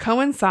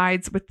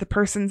coincides with the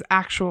person's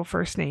actual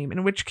first name,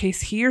 in which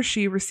case he or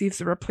she receives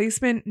the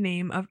replacement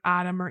name of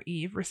Adam or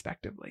Eve,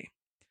 respectively.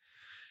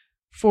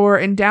 For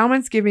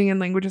endowments giving in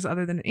languages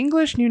other than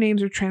English, new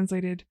names are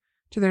translated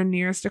to their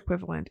nearest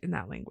equivalent in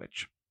that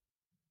language.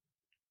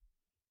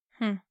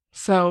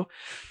 So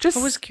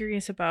I was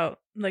curious about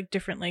like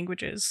different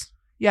languages.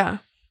 Yeah.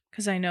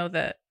 Because I know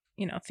that,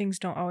 things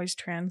don't always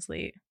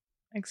translate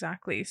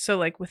exactly. So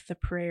like with the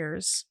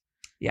prayers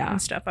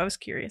and stuff, I was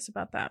curious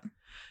about that.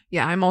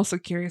 Yeah, I'm also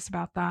curious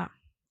about that.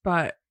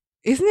 But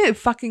isn't it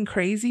fucking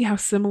crazy how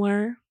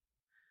similar?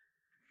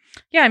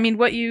 Yeah, I mean,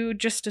 what you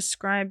just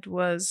described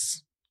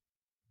was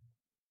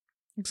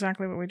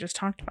exactly what we just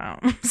talked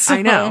about. So.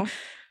 I know.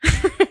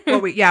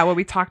 what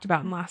we talked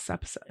about in the last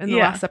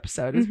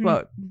episode is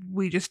what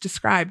we just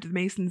described the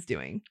Masons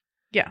doing.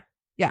 Yeah.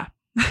 Yeah.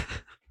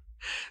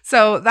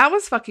 So that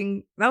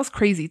was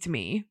crazy to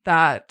me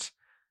that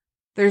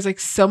there's like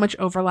so much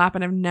overlap,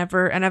 and I've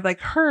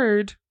like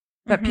heard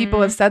that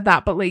people have said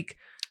that, but like,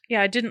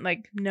 yeah, I didn't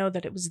like know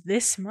that it was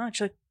this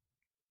much, like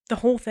the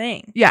whole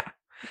thing. Yeah.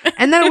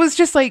 And then it was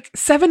just like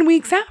 7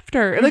 weeks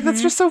after. Like,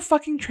 that's just so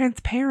fucking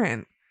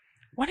transparent.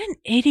 What an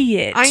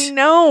idiot. I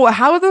know.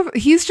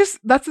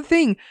 That's the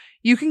thing.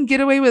 You can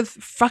get away with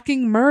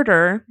fucking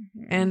murder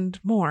and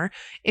more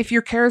if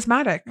you're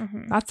charismatic.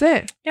 That's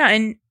it. Yeah,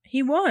 and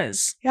he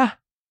was. Yeah.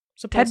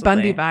 Supposedly. Ted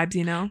Bundy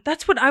vibes,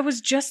 That's what I was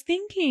just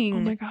thinking. Oh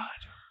my God.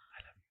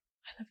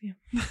 I love you.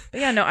 But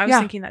yeah, no, I was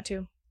thinking that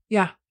too.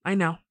 Yeah, I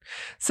know.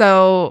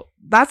 So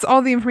that's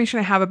all the information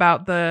I have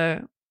about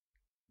the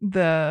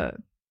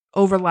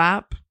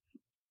overlap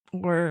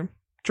or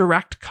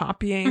direct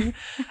copying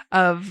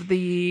of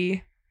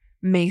the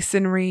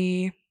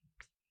Masonry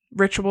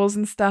rituals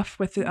and stuff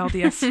with the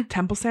LDS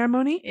temple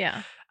ceremony.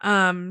 Yeah.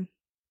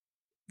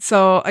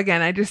 So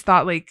again, I just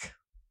thought like,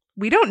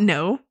 we don't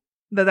know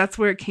that that's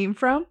where it came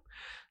from.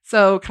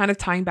 So kind of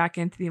tying back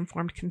into the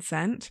informed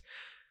consent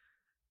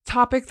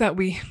topic that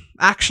we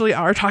actually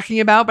are talking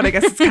about, but I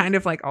guess it's kind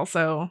of like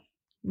also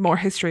more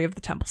history of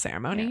the temple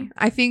ceremony. Yeah.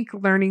 I think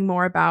learning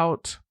more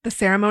about the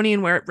ceremony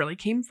and where it really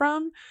came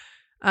from,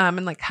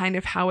 and like kind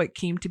of how it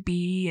came to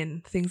be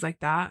and things like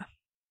that.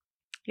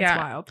 Yeah.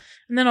 It's wild.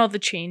 And then all the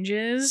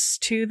changes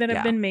too that have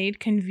Yeah. been made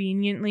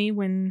conveniently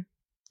when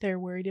they're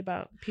worried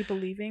about people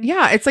leaving.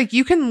 Yeah, it's like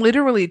you can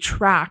literally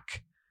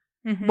track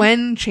Mhm.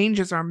 when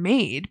changes are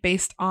made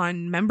based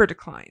on member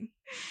decline.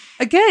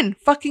 Again,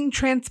 fucking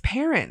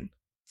transparent.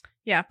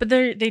 Yeah, but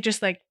they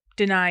just like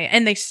deny it,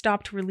 and they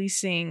stopped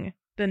releasing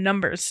the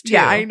numbers too.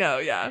 Yeah, I know.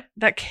 Yeah,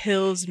 That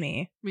kills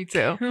me. me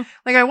too.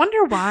 Like, I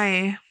wonder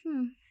why.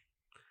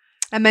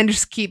 And then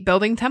just keep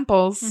building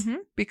temples Mhm.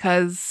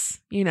 because,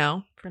 you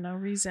know, For no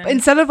reason.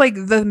 instead of like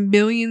the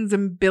millions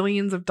and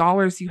billions of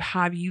dollars you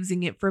have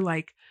using it for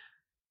like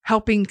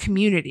helping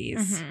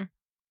communities, Mhm.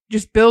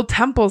 just build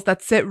temples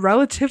that sit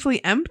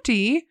relatively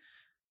empty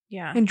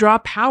Yeah. and draw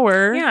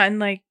power. Yeah, and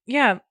like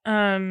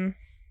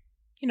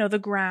you know, the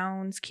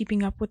grounds,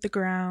 keeping up with the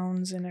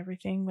grounds and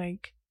everything,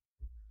 like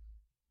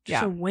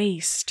just Yeah. a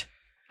waste.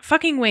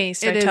 Fucking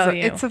waste, It I is. tell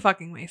you. It's a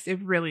fucking waste. It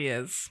really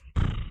is.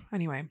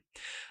 Anyway,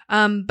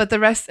 but the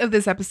rest of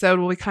this episode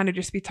will kind of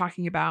just be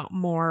talking about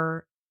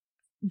more,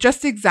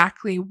 just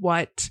exactly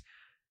what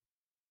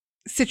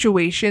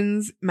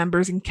situations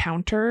members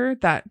encounter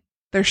that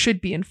there should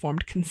be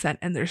informed consent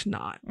and there's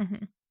not.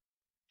 Mhm.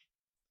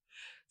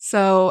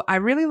 So I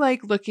really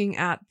like looking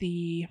at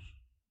the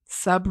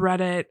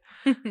subreddit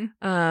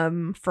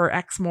for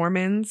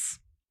ex-Mormons.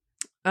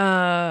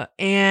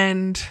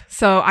 And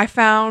so I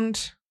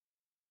found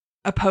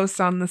a post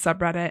on the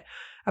subreddit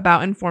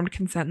about informed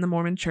consent in the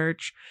Mormon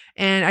church.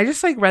 And I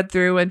just like read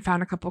through and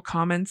found a couple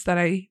comments that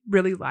I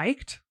really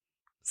liked.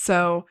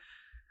 So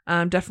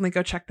definitely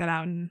go check that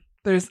out. And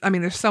there's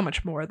so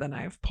much more than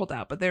I've pulled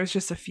out, but there's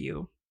just a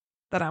few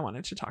that I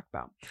wanted to talk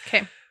about.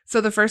 Okay.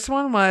 So the first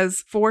one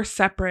was 4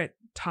 separate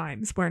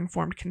times where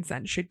informed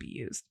consent should be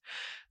used.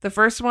 The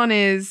first one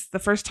is the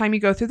first time you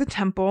go through the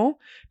temple,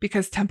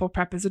 because temple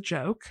prep is a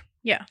joke.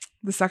 Yeah.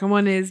 The second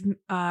one is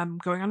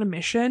going on a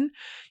mission.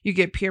 You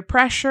get peer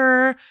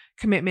pressure,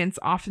 commitments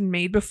often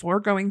made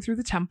before going through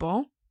the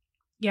temple.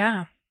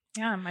 Yeah.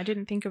 Yeah, I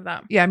didn't think of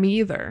that. Yeah, me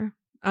either.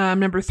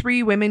 Number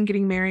 3, women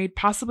getting married.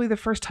 Possibly the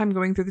first time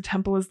going through the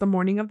temple is the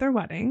morning of their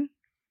wedding.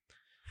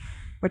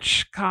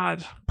 Which,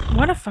 God.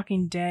 What a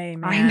fucking day,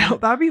 man. I know.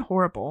 That'd be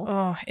horrible.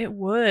 Oh, it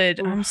would.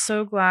 Oof. I'm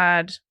so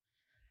glad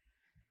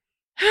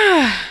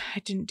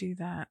I didn't do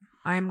that.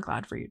 I'm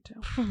glad for you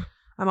too.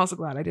 I'm also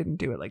glad I didn't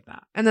do it like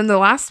that. And then the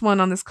last one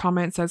on this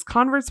comment says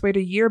converts wait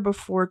a year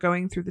before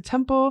going through the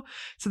temple,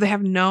 so they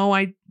have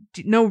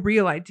no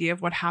real idea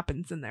of what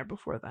happens in there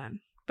before then.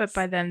 But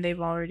by then they've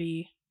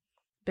already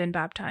been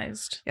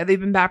baptized. Yeah, they've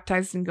been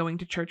baptized and going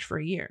to church for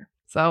a year.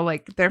 So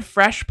like they're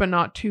fresh but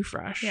not too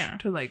fresh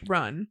to like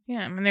run.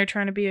 Yeah, and they're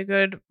trying to be a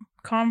good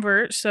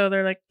convert, so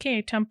they're like,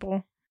 "Okay,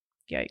 temple."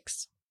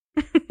 Yikes.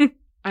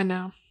 I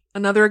know.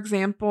 Another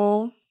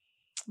example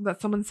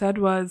that someone said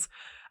was,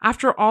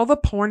 after all the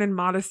porn and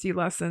modesty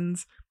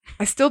lessons,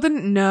 I still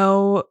didn't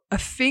know a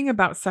thing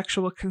about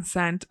sexual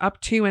consent up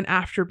to and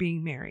after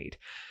being married.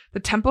 The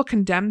temple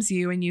condemns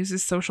you and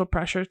uses social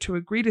pressure to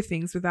agree to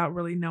things without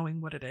really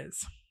knowing what it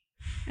is.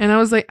 And I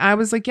was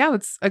like, yeah,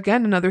 that's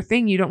again another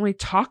thing. You don't really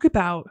talk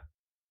about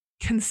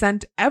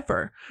consent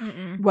ever,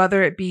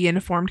 whether it be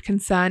informed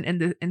consent in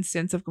the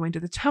instance of going to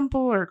the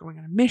temple or going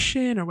on a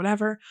mission or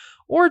whatever,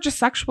 or just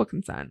sexual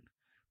consent.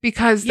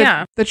 Because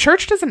the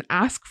church doesn't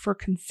ask for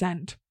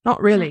consent.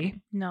 Not really.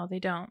 No, they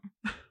don't.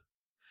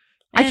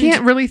 I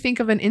can't really think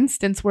of an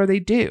instance where they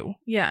do.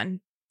 Yeah,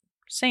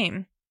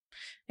 same.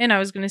 And I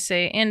was going to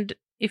say, and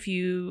if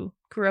you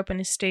grew up in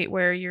a state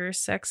where your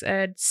sex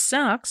ed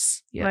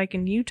sucks, like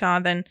in Utah,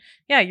 then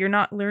you're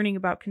not learning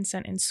about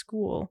consent in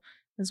school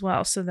as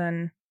well. So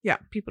then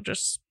people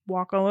just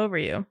walk all over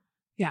you.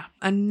 Yeah.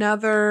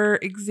 Another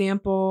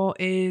example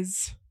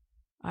is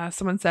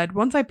someone said,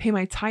 once I pay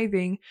my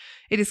tithing,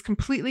 it is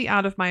completely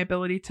out of my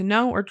ability to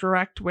know or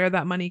direct where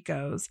that money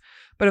goes.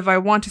 But if I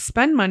want to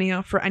spend money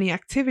for any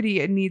activity,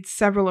 it needs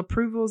several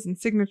approvals and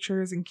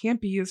signatures and can't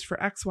be used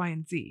for X, Y,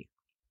 and Z.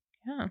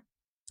 Yeah.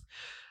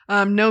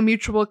 No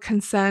mutual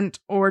consent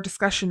or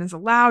discussion is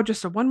allowed,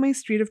 just a one-way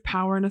street of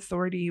power and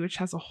authority, which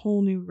has a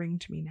whole new ring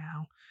to me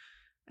now.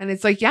 And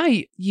it's like,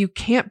 you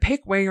can't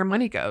pick where your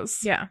money goes.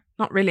 Yeah.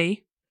 Not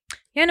really.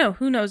 Yeah, no,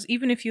 who knows?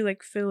 Even if you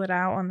like fill it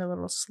out on the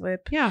little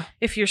slip. Yeah.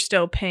 If you're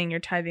still paying your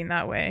tithing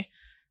that way.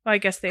 Well, I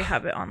guess they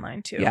have it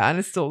online too. Yeah, and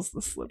it's still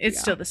the slip. It's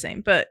still the same.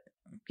 But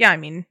yeah, I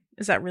mean,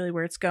 is that really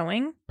where it's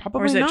going? Probably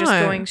not. Or is it just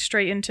going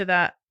straight into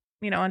that,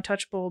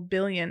 untouchable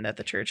billion that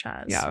the church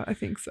has? Yeah, I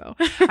think so.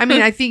 I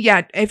mean, I think,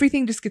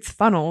 everything just gets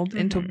funneled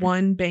into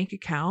one bank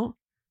account.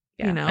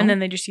 Yeah. And then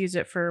they just use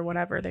it for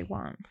whatever they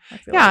want.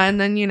 And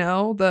then,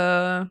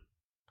 the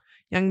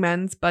young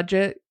men's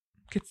budget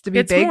gets to be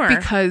Gets big more.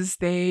 because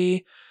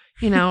they,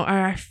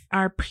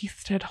 are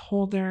priesthood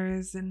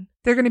holders, and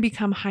they're going to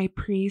become high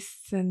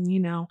priests, and,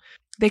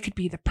 they could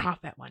be the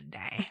prophet one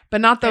day,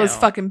 but not those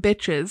Ew. fucking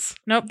bitches.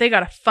 Nope, they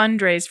got to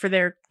fundraise for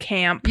their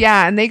camp.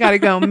 Yeah, and they got to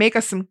go make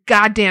us some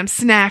goddamn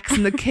snacks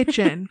in the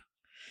kitchen.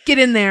 Get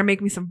in there,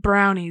 make me some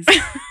brownies.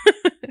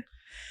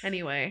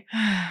 Anyway.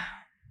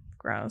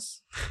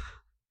 Gross.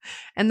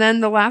 And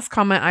then the last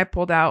comment I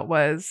pulled out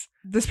was,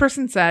 this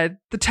person said,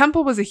 the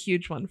temple was a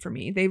huge one for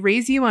me. They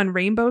raise you on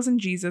rainbows and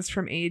Jesus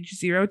from age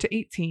 0 to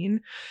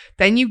 18.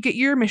 Then you get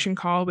your mission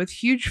call with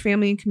huge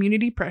family and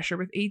community pressure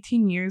with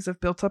 18 years of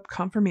built up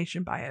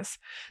confirmation bias.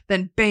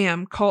 Then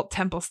bam, cult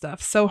temple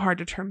stuff. So hard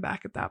to turn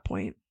back at that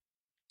point.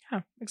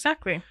 Yeah,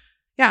 exactly.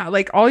 Yeah,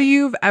 like all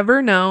you've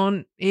ever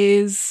known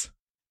is,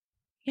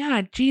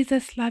 yeah,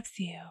 Jesus loves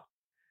you.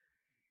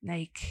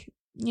 Like,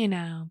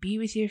 be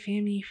with your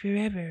family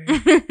forever,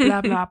 blah,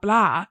 blah,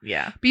 blah.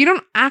 Yeah. But you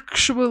don't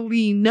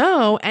actually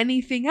know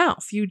anything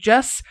else. You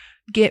just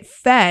get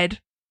fed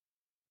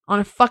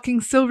on a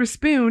fucking silver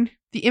spoon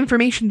the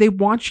information they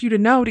want you to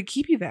know to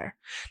keep you there,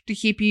 to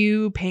keep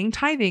you paying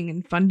tithing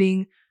and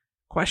funding ?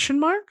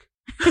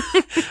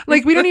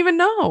 Like, we don't even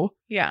know.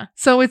 Yeah.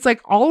 So it's like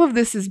all of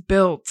this is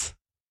built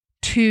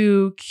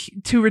to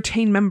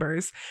retain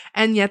members,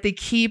 and yet they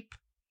keep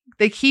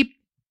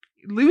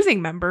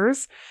losing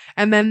members,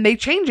 and then they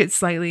change it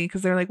slightly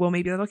because they're like, well,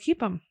 maybe that'll keep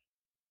them.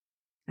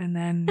 And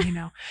then,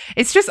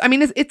 it's just,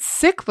 it's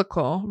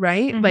cyclical,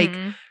 right? Mm-hmm. Like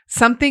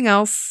something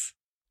else,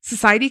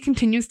 society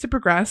continues to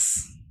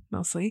progress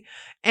mostly.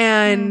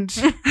 And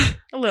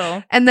a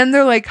little. And then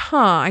they're like,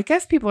 I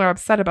guess people are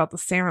upset about the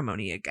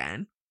ceremony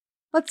again.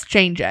 Let's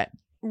change it.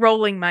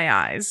 Rolling my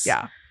eyes.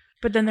 Yeah.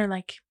 But then they're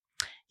like,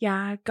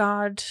 yeah,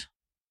 God,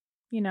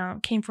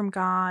 came from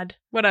God,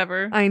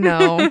 whatever. I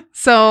know.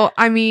 So,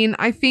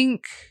 I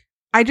think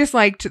I just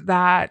liked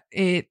that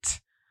this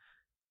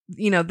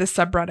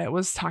subreddit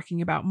was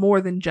talking about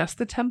more than just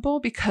the temple,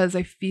 because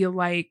I feel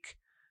like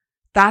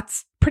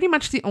that's pretty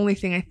much the only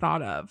thing I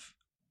thought of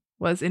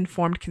was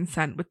informed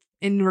consent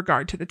in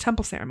regard to the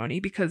temple ceremony,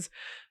 because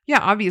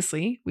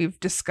obviously we've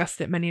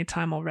discussed it many a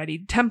time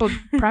already. Temple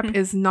prep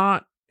is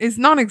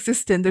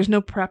non-existent. There's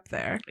no prep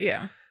there.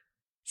 Yeah.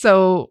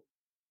 So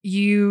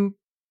you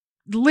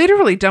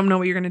literally don't know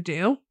what you're going to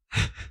do.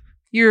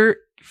 You're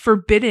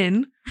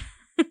forbidden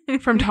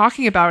from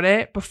talking about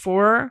it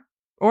before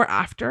or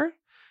after.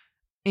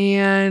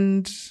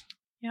 And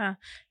yeah.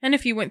 And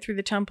if you went through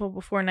the temple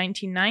before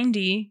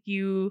 1990,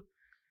 you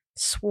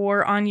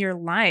swore on your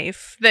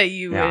life that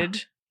you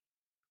would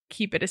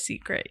keep it a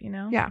secret,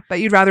 Yeah. That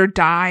you'd rather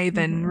die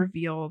than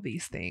reveal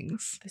these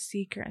things. The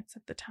secrets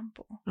of the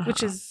temple,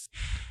 which is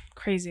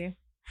crazy.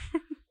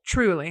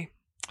 Truly.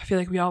 I feel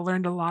like we all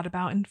learned a lot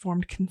about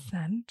informed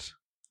consent.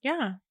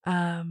 Yeah.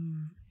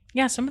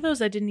 Yeah, some of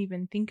those I didn't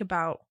even think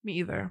about. Me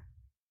either.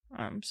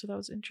 So that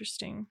was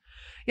interesting.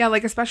 Yeah,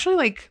 like especially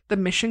like the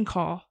mission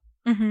call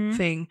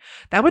thing.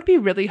 That would be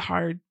really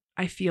hard,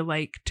 I feel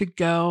like, to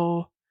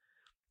go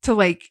to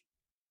like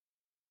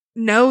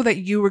know that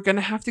you were going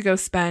to have to go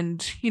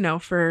spend,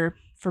 for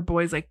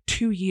boys like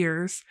 2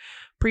 years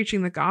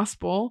preaching the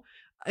gospel.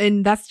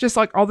 And that's just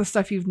like all the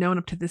stuff you've known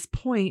up to this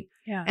point.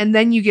 Yeah. And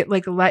then you get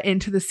like let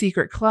into the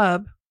secret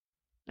club,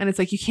 and it's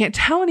like you can't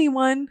tell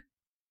anyone.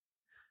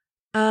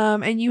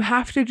 And you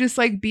have to just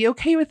like be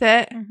okay with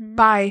it.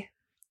 Bye.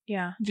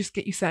 Yeah. Just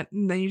get you sent,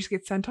 and then you just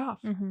get sent off.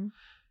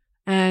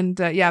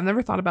 And I've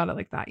never thought about it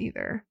like that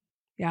either.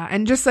 Yeah.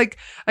 And just like,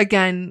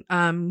 again,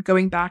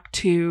 going back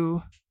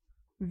to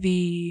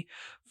the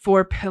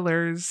 4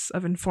 pillars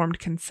of informed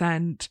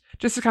consent,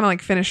 just to kind of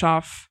like finish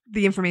off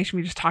the information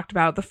we just talked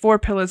about. The 4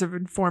 pillars of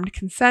informed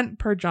consent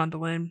per John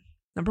DeLynn.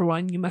 Number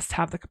 1, you must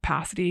have the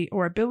capacity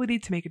or ability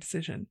to make a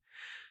decision.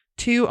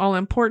 2, all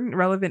important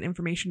relevant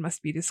information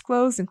must be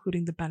disclosed,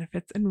 including the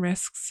benefits and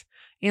risks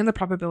and the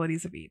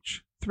probabilities of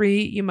each.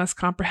 3, you must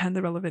comprehend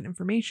the relevant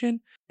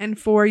information. And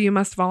 4, you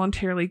must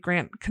voluntarily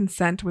grant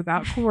consent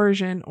without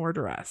coercion or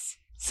duress.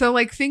 So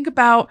like think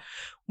about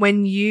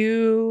when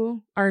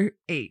you are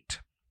 8.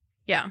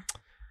 Yeah.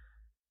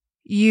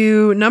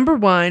 You, number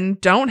 1,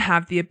 don't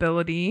have the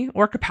ability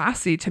or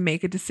capacity to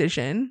make a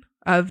decision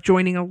of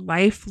joining a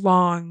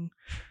lifelong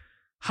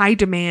high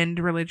demand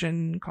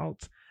religion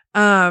cult.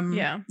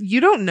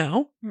 You don't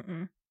know.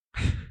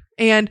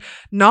 And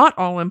not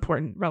all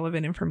important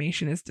relevant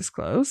information is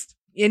disclosed.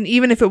 And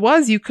even if it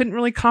was, you couldn't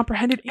really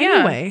comprehend it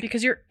anyway.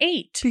 Because you're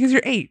 8. Because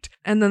you're 8.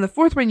 And then the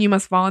 4th one, you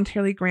must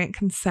voluntarily grant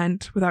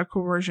consent without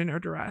coercion or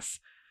duress.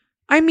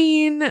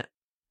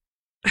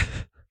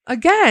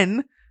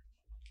 Again,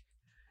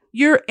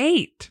 you're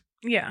 8.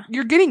 Yeah.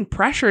 You're getting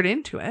pressured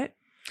into it.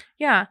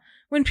 Yeah.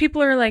 When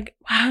people are like,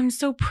 wow, I'm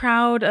so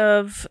proud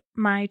of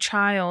my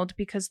child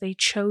because they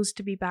chose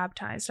to be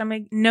baptized. I'm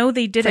like, no,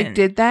 they didn't. It's like,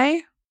 did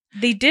they?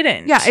 They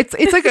didn't. Yeah, it's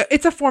like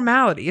it's a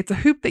formality. It's a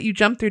hoop that you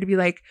jump through to be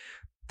like,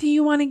 do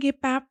you want to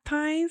get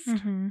baptized?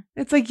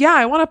 It's like, yeah,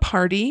 I want to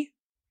party.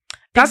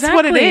 That's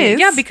what it is.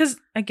 Yeah, because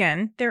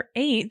again, they're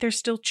 8. They're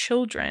still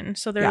children.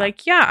 So they're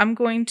like, yeah, I'm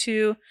going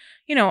to,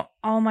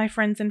 all my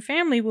friends and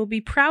family will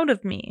be proud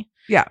of me.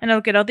 Yeah. And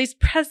I'll get all these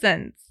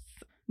presents.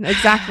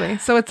 Exactly.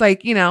 So it's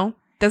like,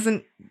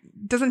 doesn't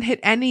hit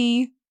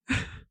any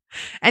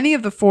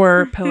of the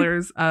 4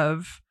 pillars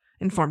of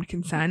informed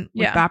consent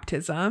with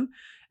baptism.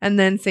 And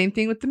then same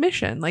thing with the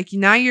mission. Like,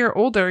 now you're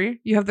older,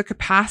 you have the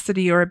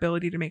capacity or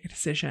ability to make a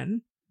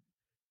decision,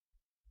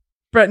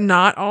 but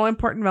not all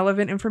important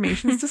relevant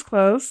information is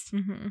disclosed.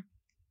 Mm-hmm.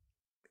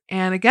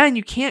 And again,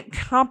 you can't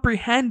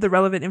comprehend the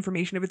relevant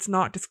information if it's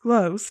not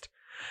disclosed.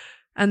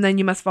 And then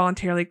you must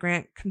voluntarily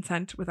grant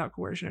consent without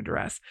coercion or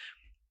duress.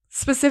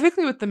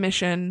 Specifically with the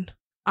mission,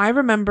 I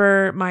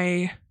remember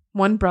my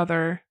one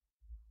brother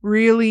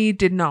really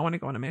did not want to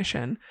go on a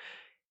mission.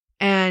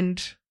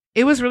 And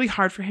it was really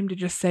hard for him to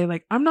just say,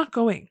 like, I'm not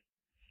going.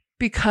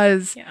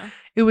 Because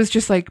it was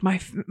just like my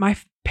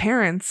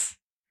parents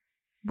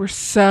were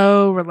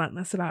so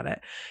relentless about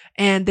it.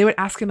 And they would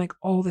ask him, like,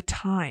 all the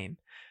time,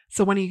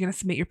 so when are you going to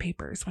submit your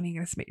papers? When are you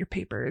going to submit your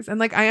papers? And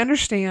like, I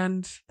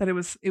understand that it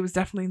was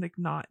definitely like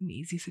not an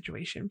easy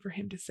situation for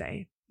him to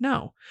say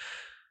no.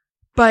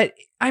 But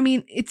I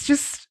mean,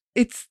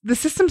 the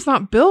system's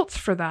not built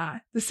for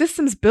that. The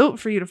system's built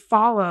for you to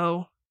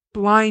follow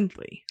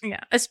blindly.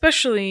 Yeah.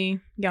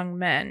 Especially young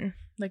men.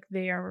 Like,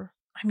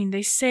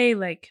 they say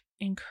like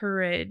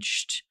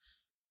encouraged,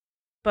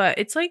 but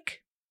it's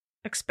like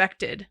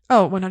expected.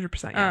 Oh,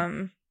 100%.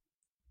 Yeah.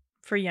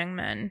 For young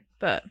men,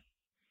 but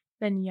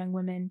then young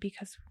women,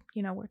 because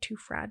we're too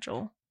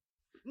fragile.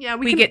 Yeah,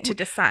 we get to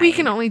decide. We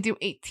can only do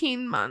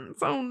 18 months.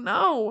 Oh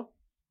no.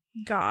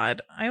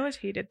 God, I always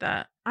hated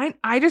that.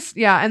 I just,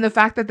 and the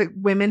fact that the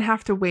women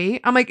have to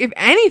wait. I'm like, if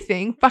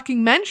anything,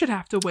 fucking men should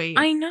have to wait.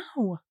 I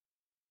know.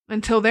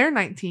 Until they're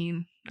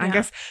 19, I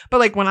guess. But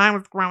like, when I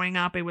was growing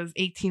up, it was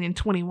 18 and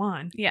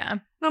 21. Yeah.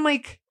 And I'm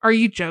like, are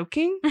you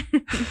joking?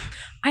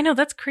 I know,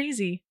 that's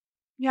crazy.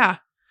 Yeah.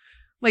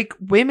 Like,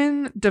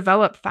 women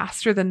develop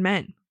faster than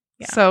men.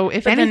 Yeah. So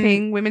if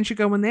anything, women should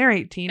go when they're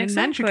 18 and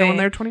men should go when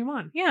they're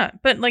 21. Yeah.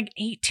 But like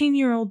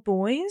 18-year-old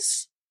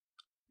boys?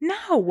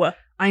 No.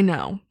 I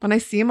know. When I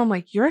see them, I'm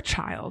like, you're a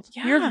child.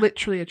 Yeah. You're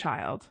literally a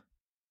child.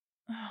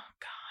 Oh,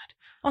 God.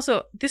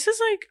 Also, this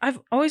is like, I've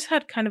always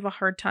had kind of a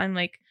hard time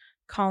like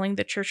calling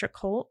the church a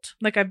cult.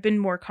 Like, I've been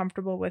more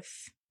comfortable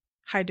with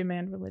high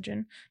demand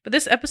religion. But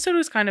this episode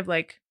was kind of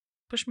like,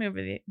 pushed me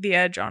over the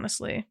edge,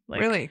 honestly. Like,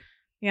 really?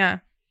 Yeah.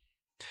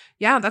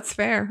 Yeah, that's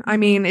fair. I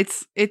mean,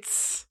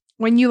 it's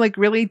when you like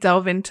really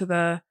delve into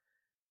the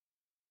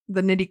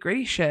nitty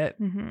gritty shit,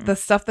 the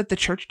stuff that the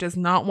church does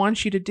not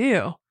want you to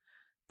do.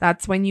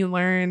 That's when you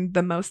learn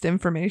the most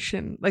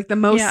information, like the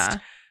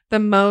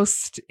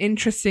most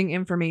interesting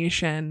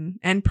information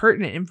and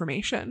pertinent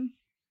information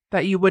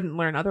that you wouldn't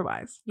learn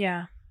otherwise.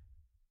 Yeah.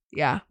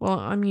 Yeah. Well,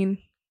 I mean,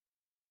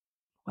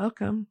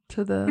 welcome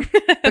to the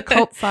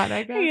cult side,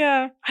 I guess.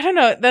 Yeah. I don't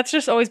know. That's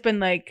just always been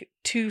like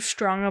too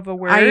strong of a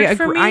word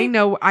for me. I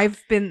know. I've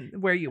been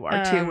where you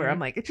are too, where I'm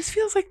like, it just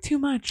feels like too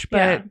much.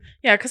 But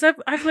yeah, because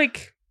I've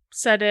like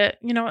said it.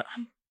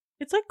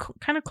 It's like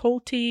kind of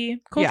culty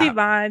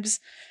vibes,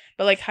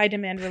 but like high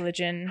demand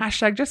religion.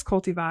 Hashtag just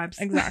culty vibes.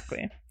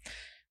 Exactly.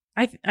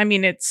 I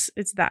mean, it's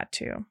that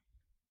too.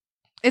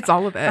 It's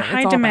all of it. A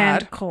high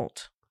demand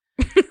cult.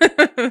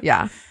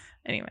 Yeah.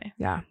 Anyway.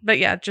 Yeah. But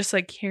yeah, just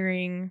like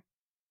hearing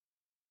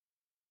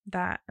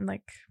that and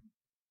like,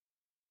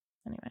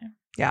 anyway.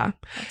 Yeah.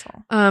 That's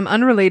all.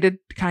 Unrelated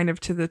kind of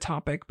to the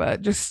topic,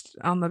 but just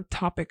on the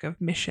topic of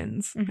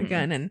missions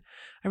again. And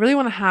I really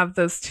want to have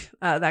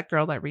that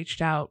girl that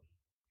reached out.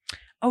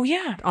 Oh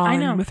yeah. I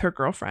know. With her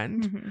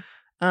girlfriend.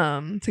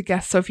 To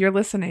guest. So if you're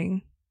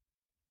listening,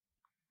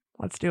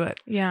 let's do it.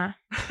 Yeah.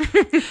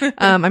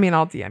 I mean,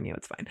 I'll DM you.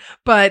 It's fine.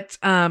 But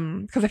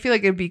because I feel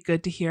like it'd be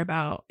good to hear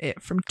about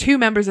it from 2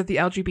 members of the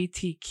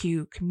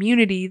LGBTQ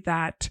community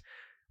that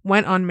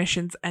went on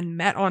missions and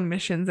met on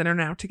missions and are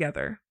now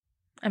together.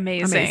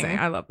 Amazing.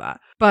 I love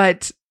that.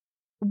 But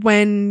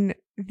when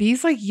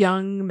these like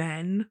young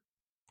men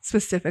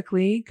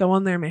specifically go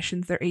on their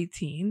missions, they're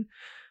 18.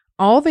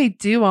 All they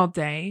do all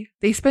day,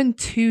 they spend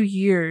 2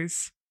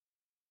 years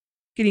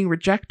getting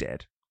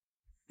rejected.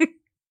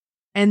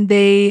 And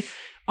they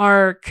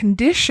are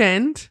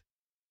conditioned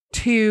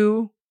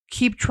to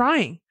keep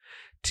trying,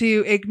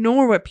 to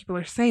ignore what people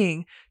are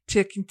saying,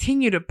 to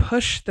continue to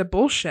push the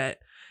bullshit.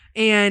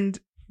 And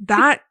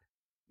that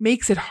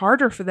makes it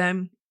harder for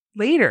them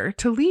later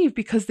to leave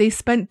because they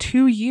spent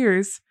 2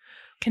 years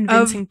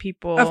convincing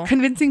people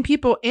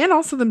and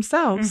also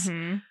themselves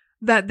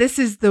that this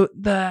is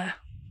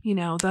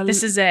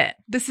this is it.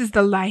 This is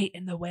the light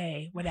in the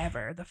way,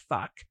 whatever the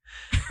fuck.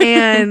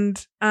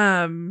 And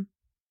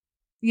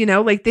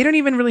like they don't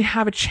even really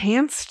have a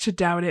chance to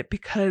doubt it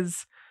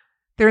because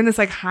they're in this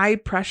like high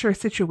pressure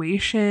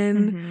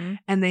situation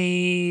and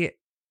they,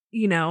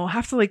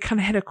 have to like kind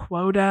of hit a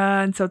quota.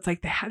 And so it's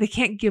like they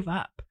can't give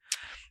up.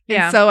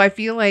 Yeah. And so I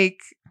feel like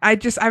I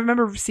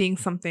remember seeing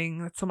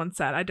something that someone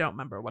said, I don't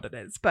remember what it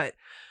is, but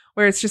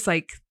where it's just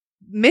like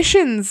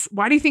missions.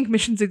 Why do you think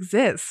missions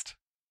exist?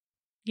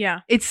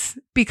 Yeah. It's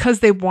because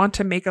they want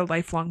to make a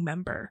lifelong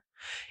member.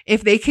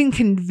 If they can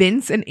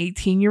convince an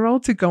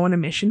 18-year-old to go on a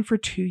mission for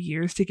 2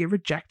 years to get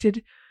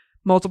rejected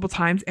multiple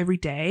times every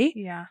day,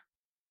 Yeah.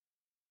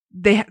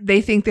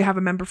 they think they have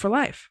a member for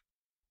life.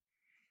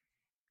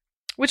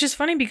 Which is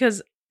funny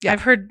because Yeah.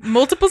 I've heard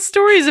multiple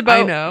stories I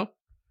about know.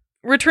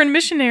 return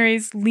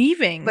missionaries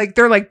leaving. Like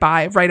they're like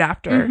bye right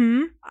after.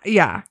 Mhm.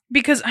 Yeah.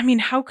 Because I mean,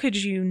 how could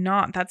you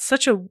not? That's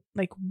such a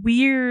like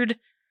weird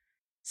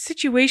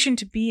situation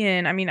to be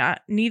in. I mean,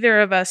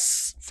 neither of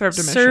us Served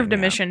a mission,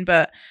 mission, yeah.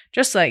 but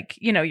just like,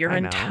 you know, your I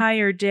know.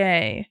 entire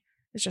day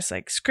is just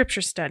like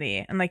scripture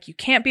study and like you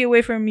can't be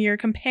away from your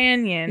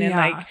companion and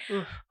like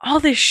Ugh. all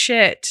this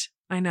shit.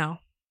 I know.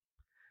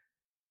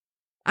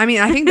 I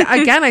mean, I think that,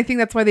 again, I think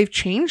that's why they've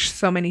changed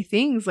so many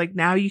things. Like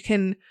now you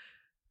can,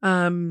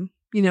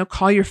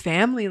 call your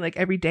family like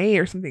every day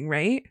or something,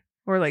 right?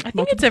 Or like I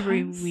think it's multiple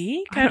every times.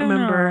 week. I don't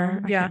remember.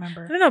 Know. I Yeah. can't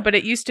remember. I don't know, but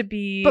it used to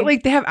be. But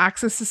like they have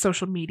access to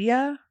social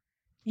media.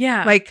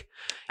 yeah. Like,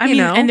 I you mean,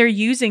 know. and they're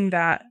using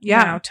that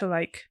Yeah. now to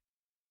like,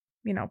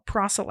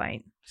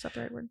 proselyte. Is that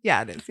the right word?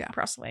 Yeah, it is. Yeah.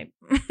 Proselyte.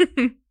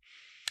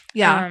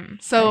 Yeah.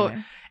 So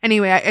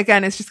anyway.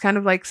 again, it's just kind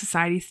of like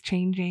society's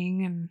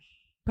changing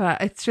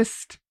but it's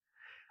just,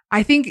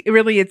 I think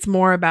really it's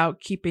more about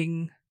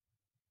keeping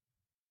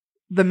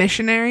the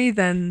missionary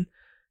than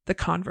the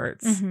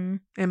converts, Mhm.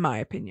 in my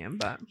opinion.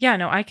 But Yeah,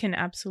 no, I can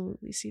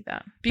absolutely see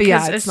that. But Because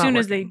yeah, as it's not soon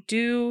as they working.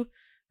 do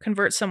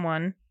convert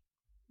someone,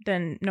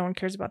 then no one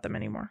cares about them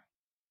anymore.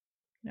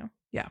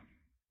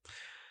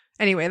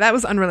 anyway, that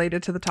was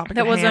unrelated to the topic.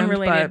 That at was hand,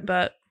 unrelated,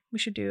 but we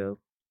should do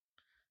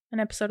an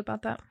episode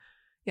about that.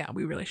 Yeah,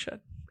 we really should.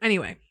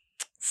 Anyway,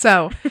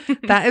 so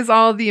that is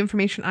all the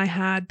information I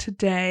had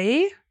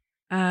today.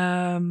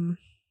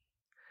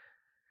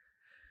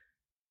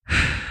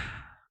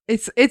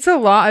 It's a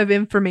lot of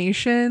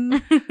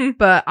information,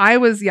 but I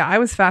was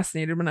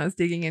fascinated when I was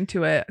digging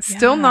into it.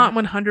 Still Yeah. not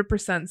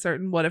 100%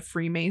 certain what a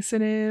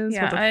Freemason is,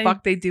 Yeah, what the I-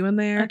 fuck they do in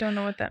I there. don't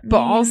know what that means.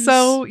 But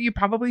also, you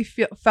probably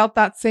felt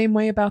that same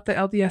way about the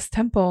LDS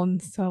temple. And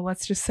so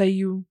let's just say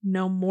you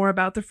know more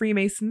about the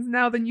Freemasons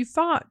now than you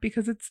thought,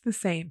 because it's the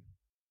same.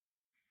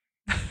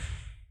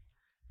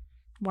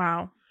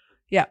 Wow.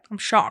 Yeah. I'm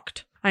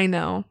shocked. I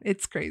know.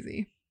 It's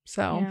crazy.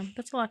 So Yeah,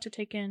 that's a lot to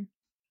take in.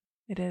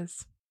 it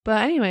is.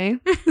 But anyway,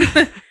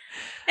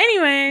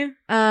 Anyway.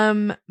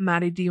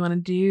 Maddie, do you want to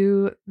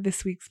do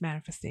this week's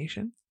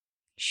manifestation?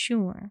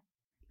 Sure.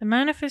 The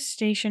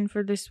manifestation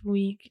for this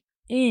week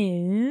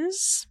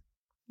is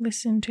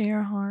listen to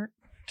your heart.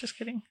 Just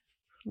kidding.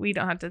 We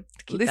don't have to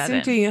keep that Listen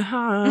in. to your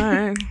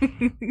heart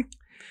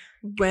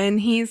when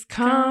he's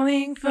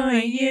calling for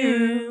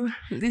you.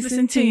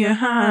 Listen to your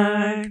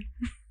heart.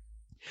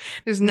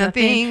 There's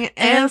nothing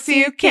else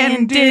you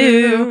can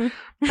do.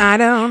 I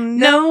don't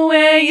know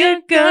where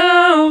you're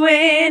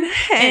going,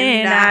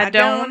 and I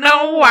don't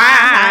know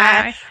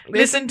why.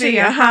 Listen to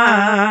your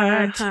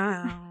heart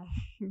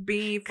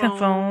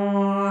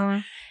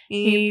before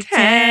he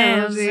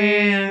tells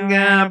you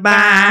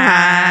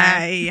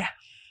goodbye.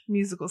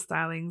 Musical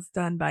stylings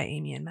done by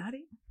Amy and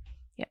Maddie.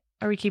 Yeah.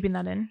 Are we keeping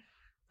that in?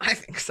 I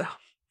think so.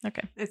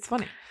 Okay. It's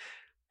funny.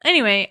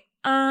 Anyway,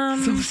 So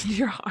listen to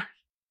your heart.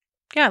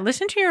 yeah,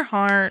 listen to your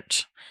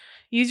heart.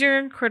 Use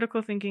your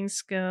critical thinking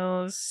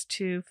skills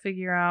to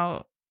figure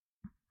out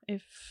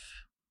if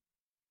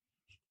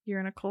you're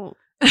in a cult.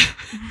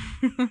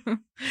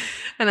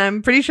 And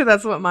I'm pretty sure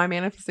that's what my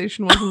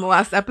manifestation was in the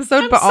last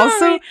episode. I'm but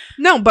sorry.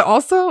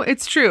 also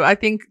it's true. I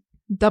think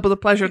double the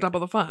pleasure, double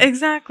the fun.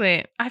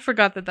 Exactly. I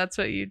forgot that that's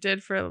what you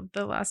did for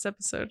the last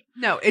episode.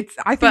 No, I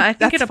think But it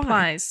that's fine.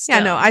 applies. Yeah,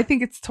 still. no, I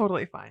think it's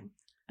totally fine.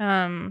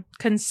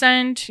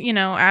 Consent,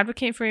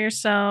 advocate for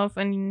yourself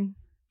and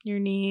your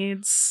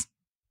needs.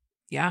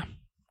 Yeah.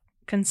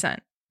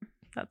 Consent.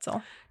 That's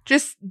all.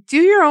 Just do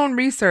your own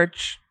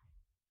research.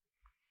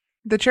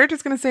 The church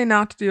is going to say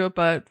not to do it,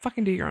 but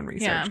fucking do your own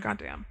research. Yeah.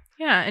 Goddamn.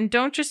 Yeah, and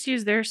don't just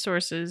use their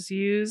sources.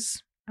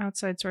 Use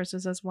outside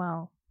sources as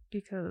well,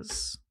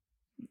 because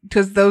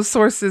those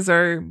sources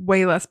are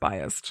way less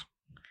biased.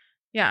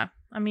 yeah,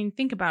 I mean,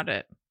 think about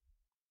it.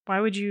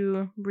 Why would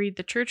you read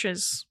the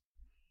church's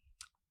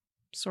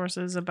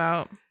sources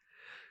about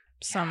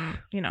some,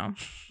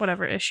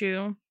 whatever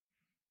issue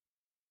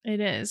it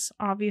is?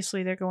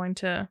 Obviously, they're going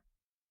to.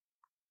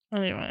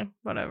 Anyway,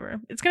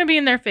 whatever. It's going to be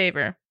in their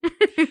favor.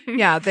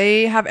 Yeah,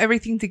 they have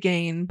everything to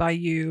gain by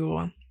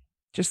you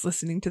just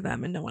listening to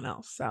them and no one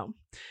else. So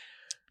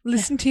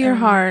listen to your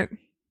heart.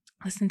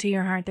 Listen to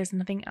your heart. There's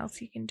nothing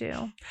else you can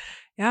do.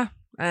 Yeah.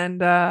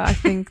 And I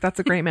think that's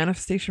a great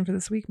manifestation for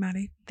this week,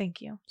 Maddie.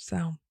 Thank you.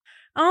 So.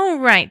 All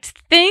right.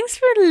 Thanks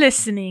for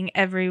listening,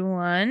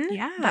 everyone.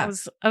 Yeah. That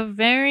was a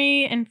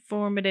very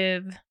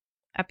informative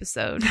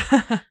episode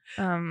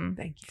Thank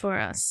you. for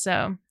us.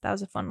 So that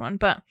was a fun one.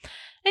 But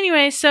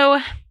anyway, so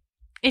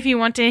if you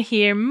want to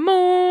hear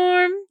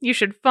more, you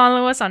should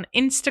follow us on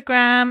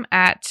Instagram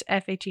at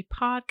FHE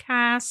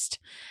Podcast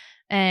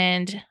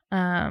and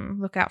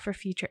look out for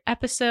future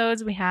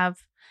episodes. We have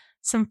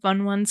some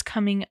fun ones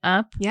coming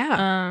up.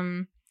 Yeah.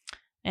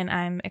 and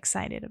I'm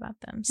excited about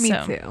them. Me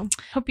too.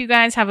 Hope you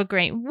guys have a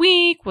great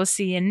week. We'll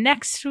see you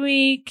next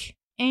week.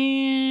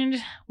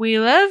 And we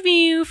love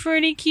you,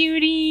 Fruity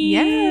Cuties.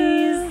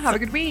 Yeah. Have a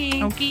good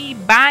week. Okay,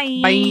 bye.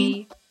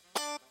 Bye.